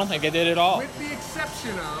 when I don't think they did at all. With the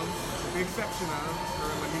exception of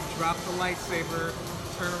when he dropped the lightsaber,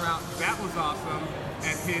 turn around, that was awesome,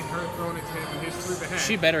 and her throwing it to him and his through the head.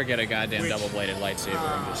 She better get a goddamn Which, double-bladed lightsaber.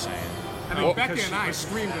 I'm just saying. I mean, Well, Becca because and she I was-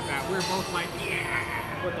 screamed at that. We were both like,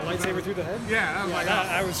 yeah. What, the lightsaber through the head? Yeah, I was like,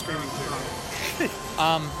 I was screaming too.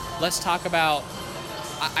 Let's talk about.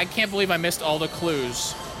 I can't believe I missed all the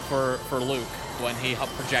clues for Luke when he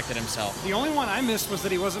projected himself. The only one I missed was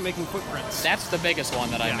that he wasn't making footprints. That's the biggest one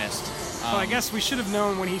that I Yeah. missed. So I guess we should have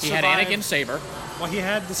known when he He had survived. Anakin's saber, Well, he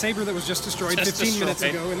had the saber that was just destroyed Just 15 minutes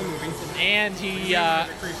destroyed. ago in the movie. and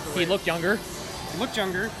he looked younger. He looked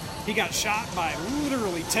younger. He got shot by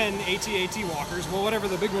literally 10 AT-AT walkers. Well, whatever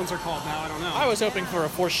the big ones are called now, I don't know. I was hoping for a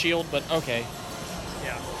force shield, but okay.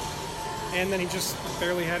 Yeah. And then he just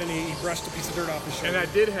barely had any. He brushed a piece of dirt off his shoulder. and I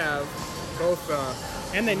did have both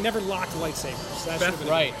And they never locked lightsabers. That should have been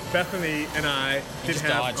Right. Bethany and I did just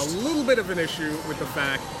have dodged. a little bit of an issue with the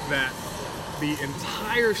fact that the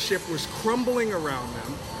entire ship was crumbling around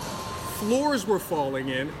them. Floors were falling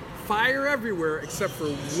in, fire everywhere except for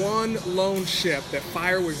one lone ship that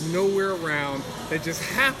fire was nowhere around, that just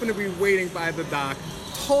happened to be waiting by the dock,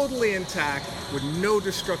 totally intact, with no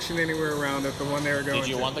destruction anywhere around it, the one they were going Did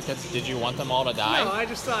you to. want them all to die? No, I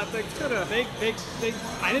just thought they could have.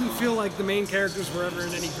 I didn't feel like the main characters were ever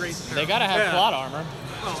in any great peril. They gotta have Yeah. plot armor.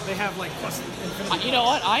 Well, they have like plus infinity. You know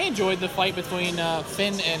what? I enjoyed the fight between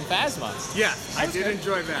Finn and Phasma. Yeah, I did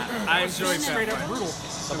enjoy that. I enjoyed that. Straight up fight. brutal.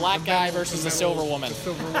 The black guy versus the silver woman. The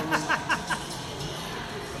silver woman.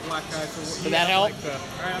 The black guy. Did that help?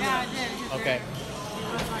 Yeah, it did. Okay.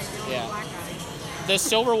 It was like the Yeah. old black guy. The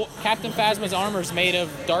silver Captain Phasma's armor is made of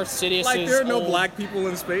Darth Sidious's. Like there are no old- black people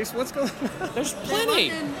in space. What's going on? There's There plenty.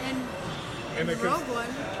 wasn't in the the Rogue One.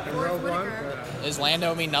 In Forrest Rogue One? Whitaker. Does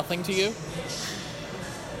Lando mean nothing to you?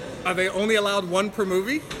 Are they only allowed one per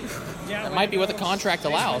movie? Yeah, That might be what the contract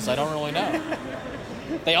allows. I don't really know.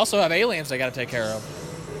 They also have aliens they got to take care of.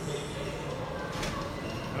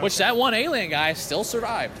 Which that one alien guy still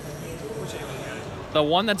survived. The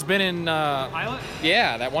one that's been in. Pilot?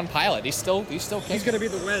 Yeah, that one pilot. He's still He's kicking. gonna be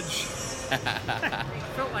the wedge.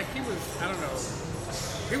 Felt like he was. I don't know.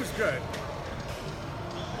 He was good.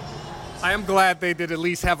 I am glad they did at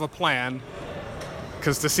least have a plan.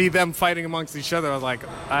 Because to see them fighting amongst each other, I was like,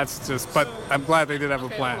 that's just. But I'm glad they did have a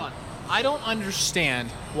plan. Hold on. I don't understand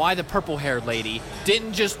why the purple-haired lady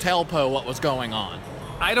didn't just tell Poe what was going on.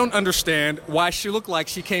 I don't understand why she looked like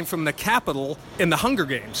she came from the Capitol in the Hunger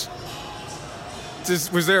Games.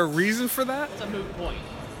 Was there a reason for that? It's a moot point.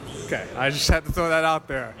 Okay, I just had to throw that out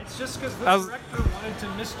there. It's just because the director wanted to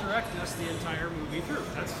misdirect us the entire movie through.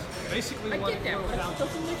 That's basically what it boiled down to.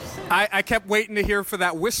 I kept waiting to hear for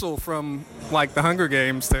that whistle from, like, the Hunger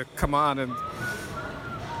Games to come on and...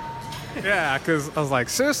 Yeah, because I was like,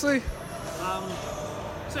 seriously?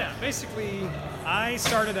 So yeah, basically, I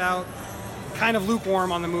started out kind of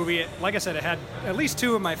lukewarm on the movie. Like I said, it had at least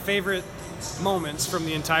 2 of my favorite moments from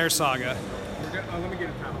the entire saga. Let me get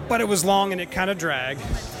a towel. But it was long and it kind of dragged.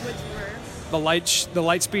 Which were? The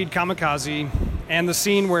Lightspeed Kamikaze and the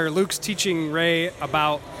scene where Luke's teaching Rey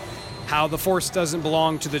about how the Force doesn't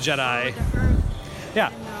belong to the Jedi.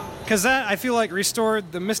 Yeah, because that, I feel like,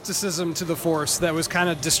 restored the mysticism to the Force that was kind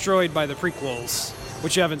of destroyed by the prequels,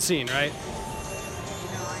 which you haven't seen, right? No,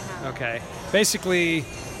 I haven't. Okay. Basically,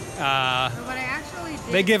 But I actually did.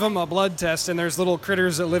 they give them a blood test, and there's little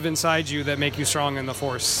critters that live inside you that make you strong in the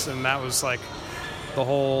Force, and that was like the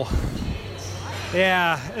whole...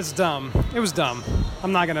 Yeah, it's dumb. It was dumb.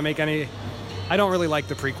 I'm not going to make any... I don't really like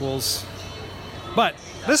the prequels. But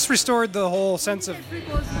this restored the whole sense of... The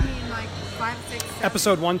prequels, you mean like 5, 6, 7?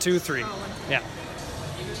 Episode 1, 2, 3. Oh, 1, 2. Yeah.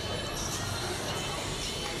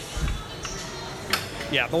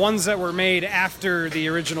 Yeah, the ones that were made after the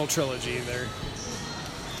original trilogy.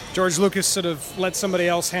 George Lucas sort of let somebody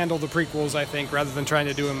else handle the prequels, I think, rather than trying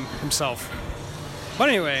to do them himself. But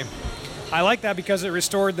anyway, I like that because it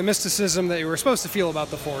restored the mysticism that you were supposed to feel about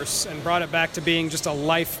the Force and brought it back to being just a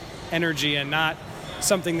life energy and not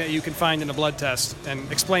something that you can find in a blood test and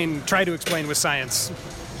try to explain with science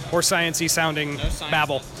or sciencey sounding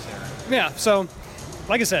babble. Yeah, so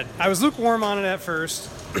like I said, I was lukewarm on it at first.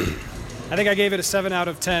 I think I gave it a 7 out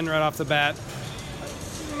of 10 right off the bat.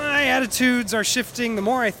 My attitudes are shifting. The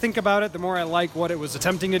more I think about it, the more I like what it was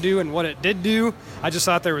attempting to do and what it did do. I just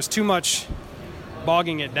thought there was too much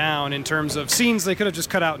bogging it down in terms of scenes they could have just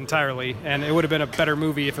cut out entirely, and it would have been a better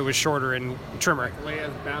movie if it was shorter and trimmer.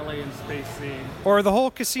 Leia's ballet and space scene. Or the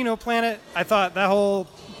whole casino planet. I thought that whole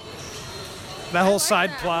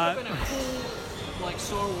side plot. It would have been a cool, like,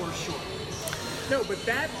 Star Wars short. No, but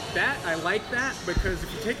that I like that because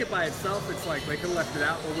if you take it by itself, it's like they could have left it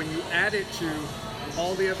out. But when you add it to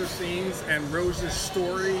all the other scenes and Rose's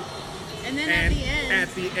story, And then and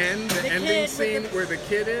at the end, the ending kid scene with where the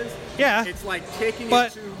kid is, Yeah. it's like taking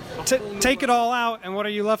But it to a whole new take it level. all out, and what are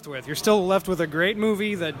you left with? You're still left with a great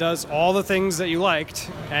movie that does all the things that you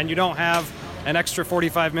liked, and you don't have an extra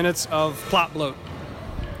 45 minutes of plot bloat.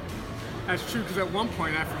 That's true, because at one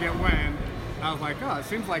point, I forget when, I was like, oh, it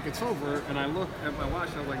seems like it's over, and I looked at my watch,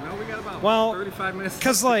 and I was like, no, we got about 35 minutes.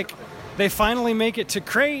 Because, like, they finally make it to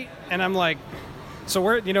Crate, and I'm like, so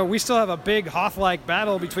we still have a big Hoth-like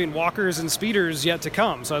battle between walkers and speeders yet to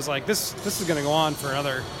come. So I was like, this is going to go on for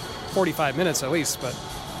another 45 minutes at least, but...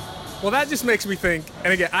 Well, that just makes me think,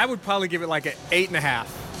 and again, I would probably give it like an 8.5. I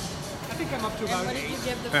think I'm up to about And what an did 8. you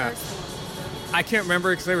give the Yeah. first one? I can't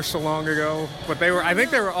remember because they were so long ago, but they were. I think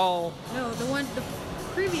they were all. No, the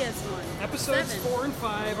previous one. Episodes 7. 4 and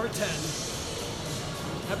 5 are 10.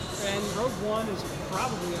 And Rogue One is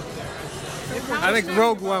probably up there. So how I think much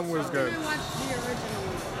Rogue time- One was good. How can I watch the original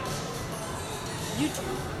one?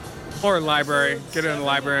 YouTube. Or library. Get it in the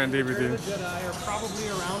library on Return DVD. of the Jedi are probably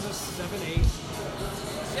around a 7, 8.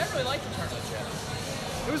 See, I really liked Return of the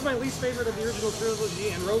Jedi. It was my least favorite of the original trilogy,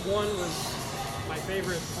 and Rogue One was my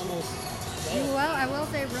favorite almost. Well, I will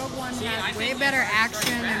say Rogue One See, I has way think better that's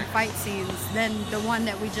action right and back. fight scenes than the one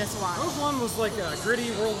that we just watched. Rogue One was like a gritty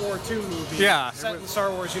World War II movie Yeah, set it in the Star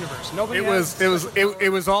Wars universe. Nobody It has was. It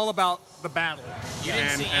was all about the battle You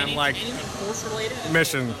didn't see and like anything force related until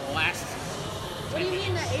mission. the last. What do you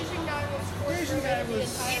mean the Asian guy was forced to guy the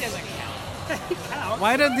was- He entire doesn't count.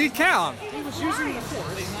 Why didn't he count? He was using the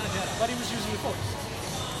Force, but he was using the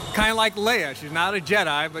Force. Kind of like Leia. She's not a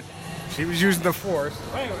Jedi, but she was using the Force.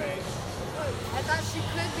 Anyway, I thought she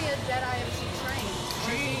could be a Jedi if she trained.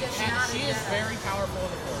 Or is she just not a She is Jedi? very powerful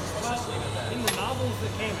in the force. Let's just leave it at that. in the novels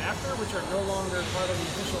that came after, which are no longer part of the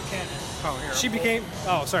official canon, Oh, here. she became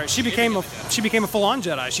a full-on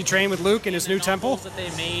Jedi. She trained with Luke in his new The temple. novels that they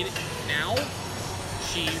made now,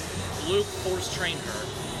 Luke force trained her,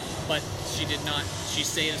 but she did not. She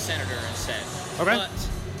stayed a senator instead. Okay. But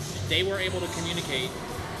they were able to communicate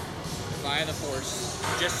via the force,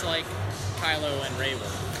 just like Kylo and Rey were.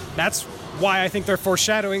 That's why I think they're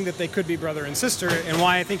foreshadowing that they could be brother and sister, and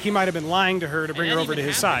why I think he might have been lying to her to bring And her that over to even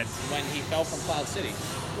his side. happened when he fell from Cloud City.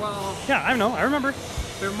 Well, Yeah, I know. I remember.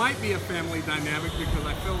 there might be a family dynamic because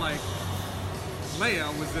I feel like Leia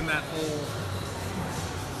was in that whole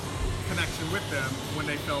connection with them when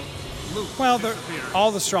they felt Luke Well, disappear.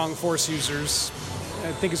 all the strong Force users,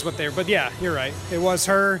 I think is what they're. But yeah, you're right. It was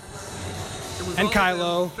her It was and all of them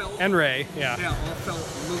Kylo felt- and Rey. Yeah. Yeah, all felt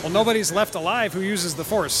Luke. Well, nobody's left alive who uses the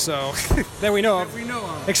Force, so that we know that of, we know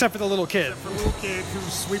of. except for the little kid. For little kid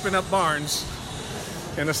who's sweeping up barns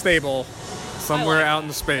in a stable somewhere out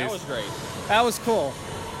in space. That was great. That was cool.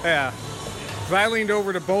 Yeah. 'Cause I leaned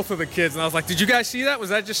over to both of the kids and I was like, "Did you guys see that? Was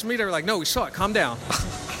that just me?" They were like, "No, we saw it. Calm down."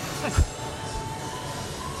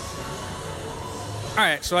 All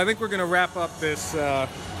right, so I think we're gonna wrap up this I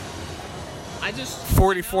just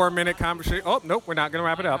 44-minute conversation. Oh, nope, we're not gonna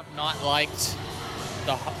wrap it up. have not liked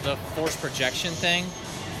the force projection thing,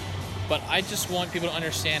 but I just want people to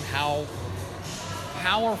understand how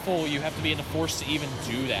powerful you have to be in the force to even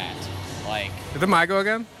do that. Like, Did the mic go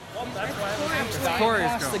again? Corey's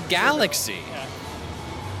across the going. galaxy.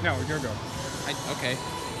 No, you're go. Okay.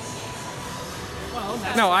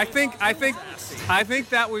 No, I think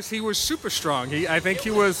that was he was super strong. I think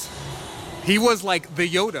he was like the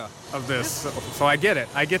Yoda of this. So I get it.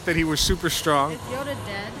 I get that he was super strong. Is Yoda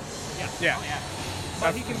dead? Yeah.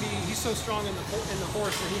 But he's so strong in the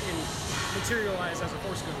Force that he can materialize as a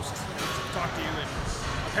Force ghost and talk to you and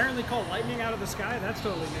apparently call lightning out of the sky. That's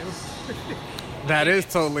totally new. That is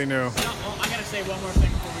totally new. Well, I gotta say one more thing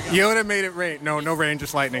before we go. Yoda made it rain. No rain,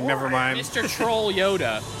 just lightning. Never mind. Mr. Troll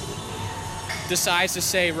Yoda decides to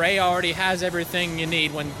say Rey already has everything you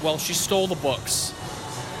need when, well, she stole the books.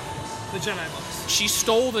 The Jedi books. She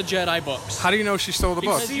stole the Jedi books. How do you know she stole the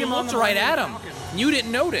book? Because you him on looked the right at Millennium him. Falcon. You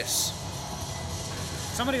didn't notice.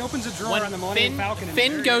 Somebody opens a drawer When on the Millennium Falcon. and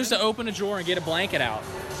Finn there goes it to open a drawer and get a blanket out.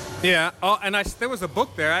 Yeah. Oh, and there was a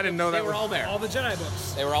book there. I didn't know They that were was. all is. there. All the Jedi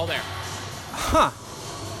books. They were all there. Huh.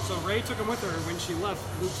 So Rey took them with her when she left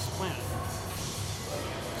Luke's planet.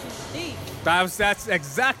 Deep. That's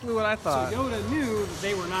exactly what I So thought. Yoda knew that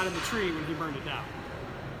they were not in the tree when he burned it down.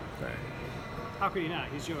 Okay. How could he not?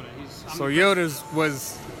 He's Yoda. So Yoda's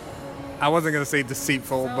was. I wasn't gonna say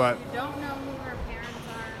deceitful, So but you don't know who her parents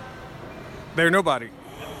are. they're nobody.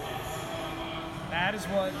 That is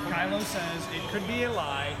what Kylo says. It could be a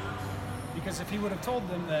lie, because if he would have told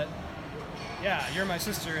them that, yeah, you're my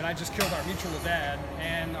sister and I just killed our mutual dad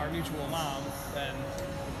and our mutual mom, then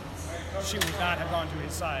she would not have gone to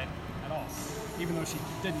his side at all, even though she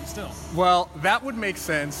didn't still. Well, that would make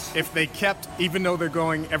sense if they kept, even though they're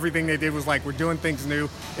going, everything they did was like, we're doing things new.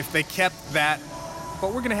 If they kept that,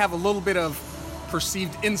 but we're gonna have a little bit of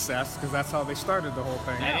perceived incest, because that's how they started the whole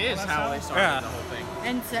thing. That is how they started Yeah. the whole thing.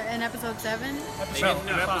 And in episode 7? No, in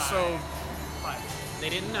episode. They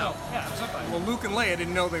didn't know. Yeah, episode 5. Well, Luke and Leia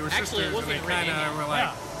didn't know they were Actually, it sisters, and they wasn't kind written of were like,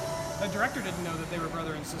 Yeah. The director didn't know that they were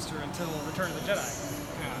brother and sister until Return of the Jedi.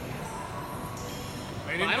 they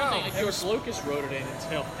But didn't I don't know. think George Lucas wrote it in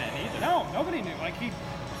until then either. No, nobody knew.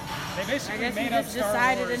 They basically I guess he made up just Star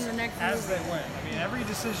decided Wars in the next as movie. they went. I mean, every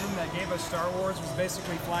decision that gave us Star Wars was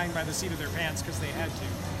basically flying by the seat of their pants because they had to.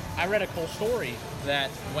 I read a cool story that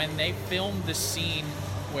when they filmed the scene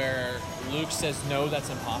where Luke says no, that's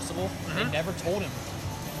impossible, they never told him.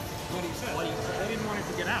 What he said. They didn't want it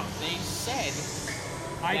to get out. They said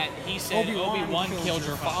that he said Obi-Wan Obi-Wan killed killed your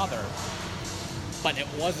your father, but it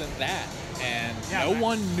wasn't that, and Yeah, no but-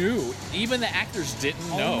 one knew. Even the actors didn't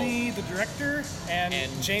know. Only the director and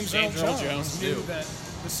James Earl Jones knew that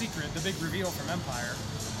the secret, the big reveal from Empire.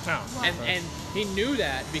 And he knew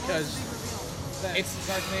that because That It's-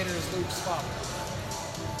 Darth Vader is Luke's father.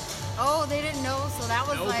 Oh, they didn't know, so that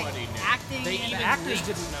was like Nobody knew. acting. They and The even actors leaked.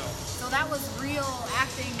 didn't know. so that was real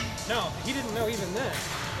acting. No, he didn't know even then.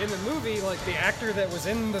 In the movie, like the actor that was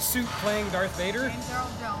in the suit playing Darth Vader, James Earl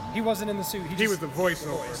Jones. he wasn't in the suit. He just- was the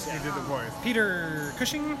voiceover. voice, He yeah. did the voice. Peter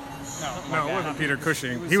Cushing? No, No, it wasn't Peter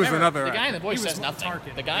Cushing. was He was never- another. the guy in the voice He was says nothing.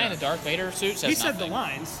 Tarkin, The guy in yeah. the Darth Vader suit says He said nothing. the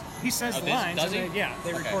lines. He says Oh, the does- lines. does and he? they- yeah,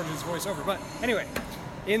 they Okay. recorded his voice over. But anyway,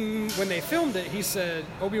 when they filmed it, he said,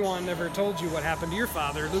 Obi-Wan never told you what happened to your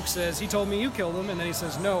father. Luke says, he told me you killed him, and then he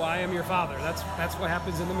says, no, I am your father. That's what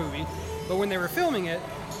happens in the movie. But when they were filming it,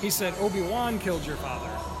 he said, Obi-Wan killed your father.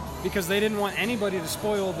 Because they didn't want anybody to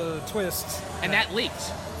spoil the twists. And that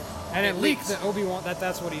leaked. And it leaked leaked. that Obi-Wan,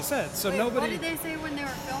 that's what he said. So Wait, nobody, what did they say when they were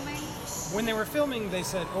filming? when they were filming, they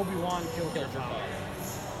said, Obi-Wan killed your father.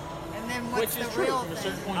 And then what's Which is the true real from a thing?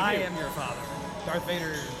 certain point of I view. am your father. Darth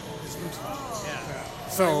Vader is Luke's father. Yeah.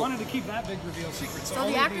 They So wanted to keep that big reveal secret. So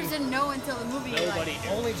only the actors didn't know until the movie. Nobody like,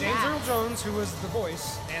 knew. Only James Yeah. Earl Jones, who was the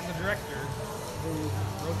voice, and the director, who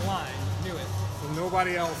wrote the line, knew it.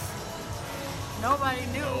 nobody else. Nobody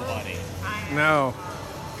knew. Nobody. I am. No.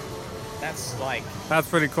 That's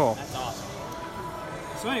pretty cool. that's awesome.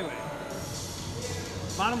 So anyway,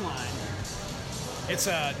 bottom line, it's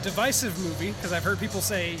a divisive movie because I've heard people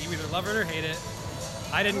say you either love it or hate it.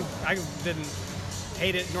 I didn't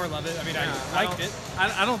hate it nor love it. I mean, I liked it.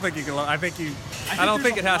 I don't think you can love. I don't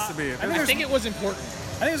think it has to be. I think it was important.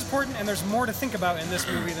 I think it's important, and there's more to think about in this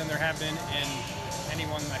movie than there have been in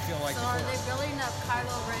anyone, I feel like, So before. are they building up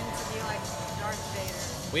Kylo Ren to be like Darth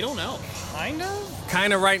Vader? We don't know. Kind of?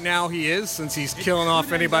 Kind of right now he is, since he's killing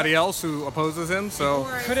off anybody else who opposes him. So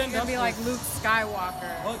Or Could it's end gonna up be with- like Luke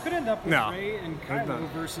Skywalker? Well, it could end up with No. Rey and It's Kylo not.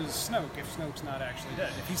 versus Snoke if Snoke's not actually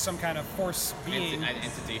dead. If he's some kind of force being.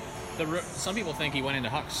 Entity. Some people think he went into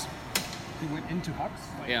Hux. He went into Hux?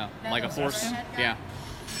 Yeah, That like a was force. the red guy? Yeah.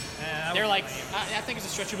 I They're would- like, I think it's a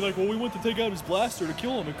stretch to be like, well, we went to take out his blaster to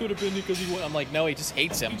kill him. It could have been because he went. I'm like, no, he just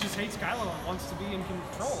hates him. He just hates Kylo and wants to be in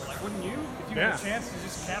control. Like, wouldn't you? If you Yeah. had a chance to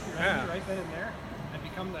just cap your enemy right then and there and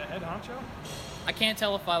become the head honcho? I can't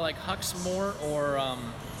tell if I like Hux more or,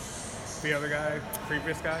 the other guy,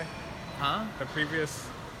 previous guy, huh? the previous.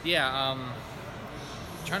 Yeah, I'm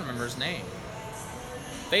trying to remember his name.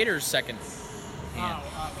 Vader's second hand.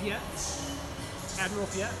 Piet? Admiral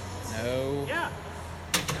Piet? No. Yeah.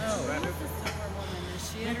 No. Who's the Silver Woman?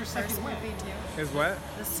 Is she in the Vader's first second movie too? Is what?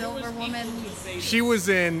 The Silver Woman. She was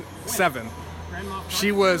in 7. Grand Moff She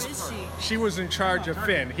Tarkin? was. Who is she? She was in charge of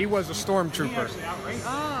Finn. He was a He stormtrooper, actually outranked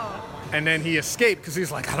Oh, and then he escaped because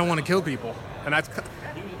he's like, I don't want to kill people, and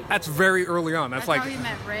that's very early on. That's that's like how he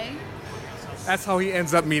met Rey. that's how he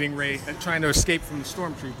ends up meeting Rey and trying to escape from the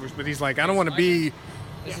stormtroopers. But he's like, I don't want to be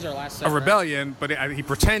This is our last a set, right? rebellion, but he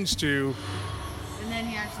pretends to, And then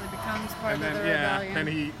he actually becomes part and of then the rebellion. and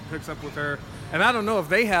he hooks up with her. And I don't know if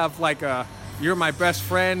they have like a "You're my best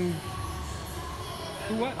friend,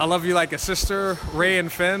 What? I love you like a sister," Rey and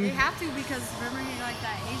They Finn. have to because remember he liked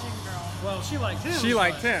that Asian girl. Well, she liked him. She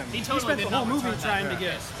liked him. He He totally spent did the whole not movie return trying that to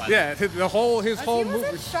get. kiss, by the way. Yeah, his whole He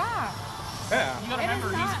movie. was in shock. Yeah. You gotta It is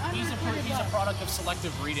remember, not he's underrated, a though. product of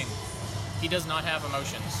selective reading. He does not have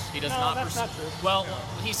emotions. He does No, not. that's not true. Well,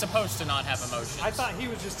 he's supposed to not have emotions. I thought he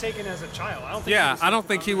was just taken as a child. I don't think. Yeah, I don't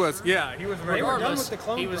think he was. Yeah, he was very. They were done Regardless, with the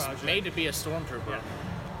clone he was project. made to be a stormtrooper.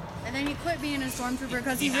 And then he quit being a stormtrooper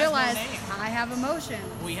because He he, has no realized name. I have emotions.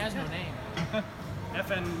 Well, he has no name.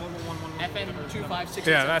 FN 111. FN 256.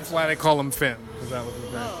 Yeah, that's why they call him Finn. Is that what his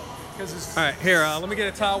name? Because All right, here. Let me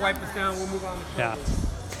get a towel. Wipe this down. We'll move on. Yeah.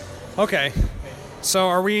 Okay. So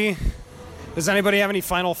are we? Does anybody have any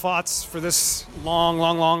final thoughts for this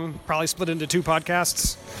long, probably split into 2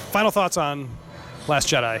 podcasts? Final thoughts on Last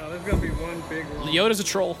Jedi. There's gonna be one big one. Yoda's a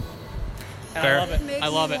troll. And Fair. I love it. Makes I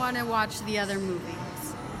love me it. want to watch the other movies.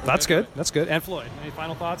 That's good. That's good. And Floyd, any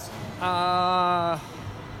final thoughts?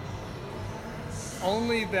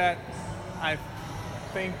 Only that I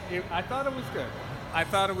think I thought it was good. I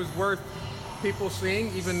thought it was worth people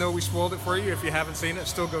seeing, even though we spoiled it for you. If you haven't seen it,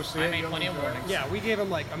 still go see I it. made You'll plenty of enjoy it. warnings. Yeah, we gave him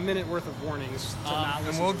like a minute worth of warnings to not And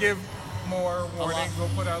listen we'll to give more warnings. lot.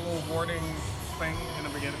 We'll put our little warning thing in the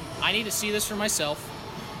beginning. I need to see this for myself.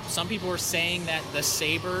 Some people are saying that the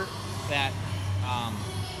saber that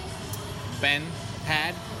Ben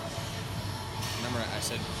had. Remember, I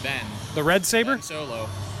said Ben. the red saber. Ben Solo.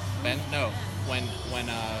 Ben. No. When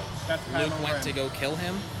That's Luke Kylo went Ren. to go kill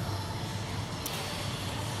him.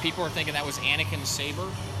 People are thinking that was Anakin's saber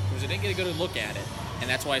because they didn't get a good look at it, and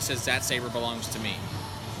that's why it says that saber belongs to me.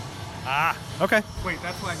 Ah, okay. Wait,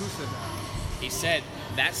 that's why who said that? He said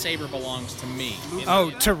that saber belongs to me. Oh,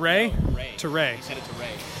 to Rey? No, Rey. To Rey. He said it to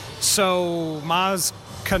Rey. So Maz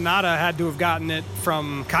Kanata had to have gotten it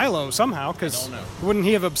from Kylo somehow, because I don't know. wouldn't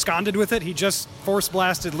he have absconded with it? He just force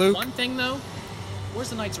blasted Luke. One thing though, where's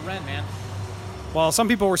the Knights of Ren, man? Well, some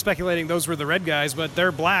people were speculating those were the red guys, but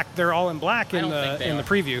they're black. They're all in black I in don't the think they in the are.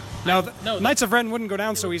 preview. Now, no, Knights of Ren wouldn't go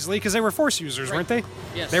down so easily because they were Force users, weren't they?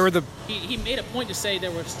 Yes. They were the, He made a point to say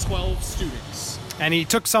there was 12 students. and he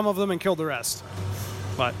took some of them and killed the rest.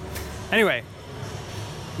 But anyway,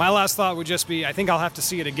 my last thought would just be, I think I'll have to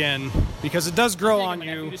see it again because it does grow I think on I'm gonna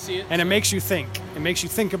have you, you to see it, and it so- makes you think. It makes you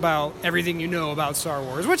think about everything you know about Star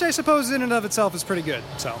Wars, which I suppose in and of itself is pretty good.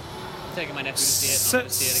 So, I'm taking my nephew to see it. I'm going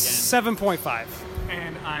to see it again. 7.5.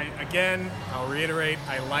 And I'll reiterate,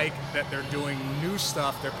 I like that they're doing new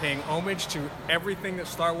stuff. They're paying homage to everything that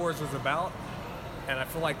Star Wars was about. And I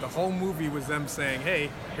feel like the whole movie was them saying, hey,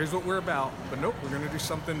 here's what we're about, but nope, we're going to do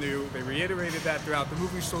something new. They reiterated that throughout the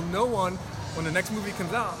movie, so no one, when the next movie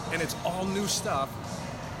comes out, and it's all new stuff,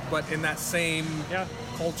 but in that same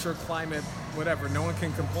culture, climate, whatever, no one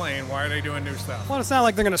can complain. Why are they doing new stuff? Well, it's not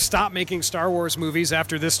like they're going to stop making Star Wars movies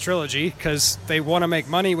after this trilogy because they want to make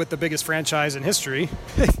money with the biggest franchise in history.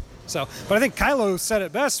 But I think Kylo said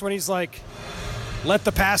it best when he's like, let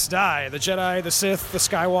the past die. The Jedi, the Sith, the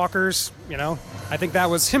Skywalkers, I think that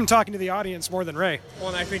was him talking to the audience more than Rey. Well,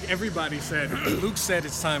 and I think everybody said, Luke said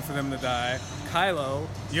it's time for them to die. Kylo,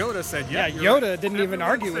 Yoda said, yeah, Yoda didn't even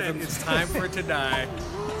argue with him. It's time for it to die.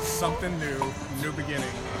 Something new beginning.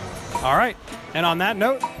 All right. And on that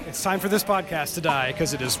note, it's time for this podcast to die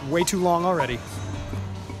because it is way too long already.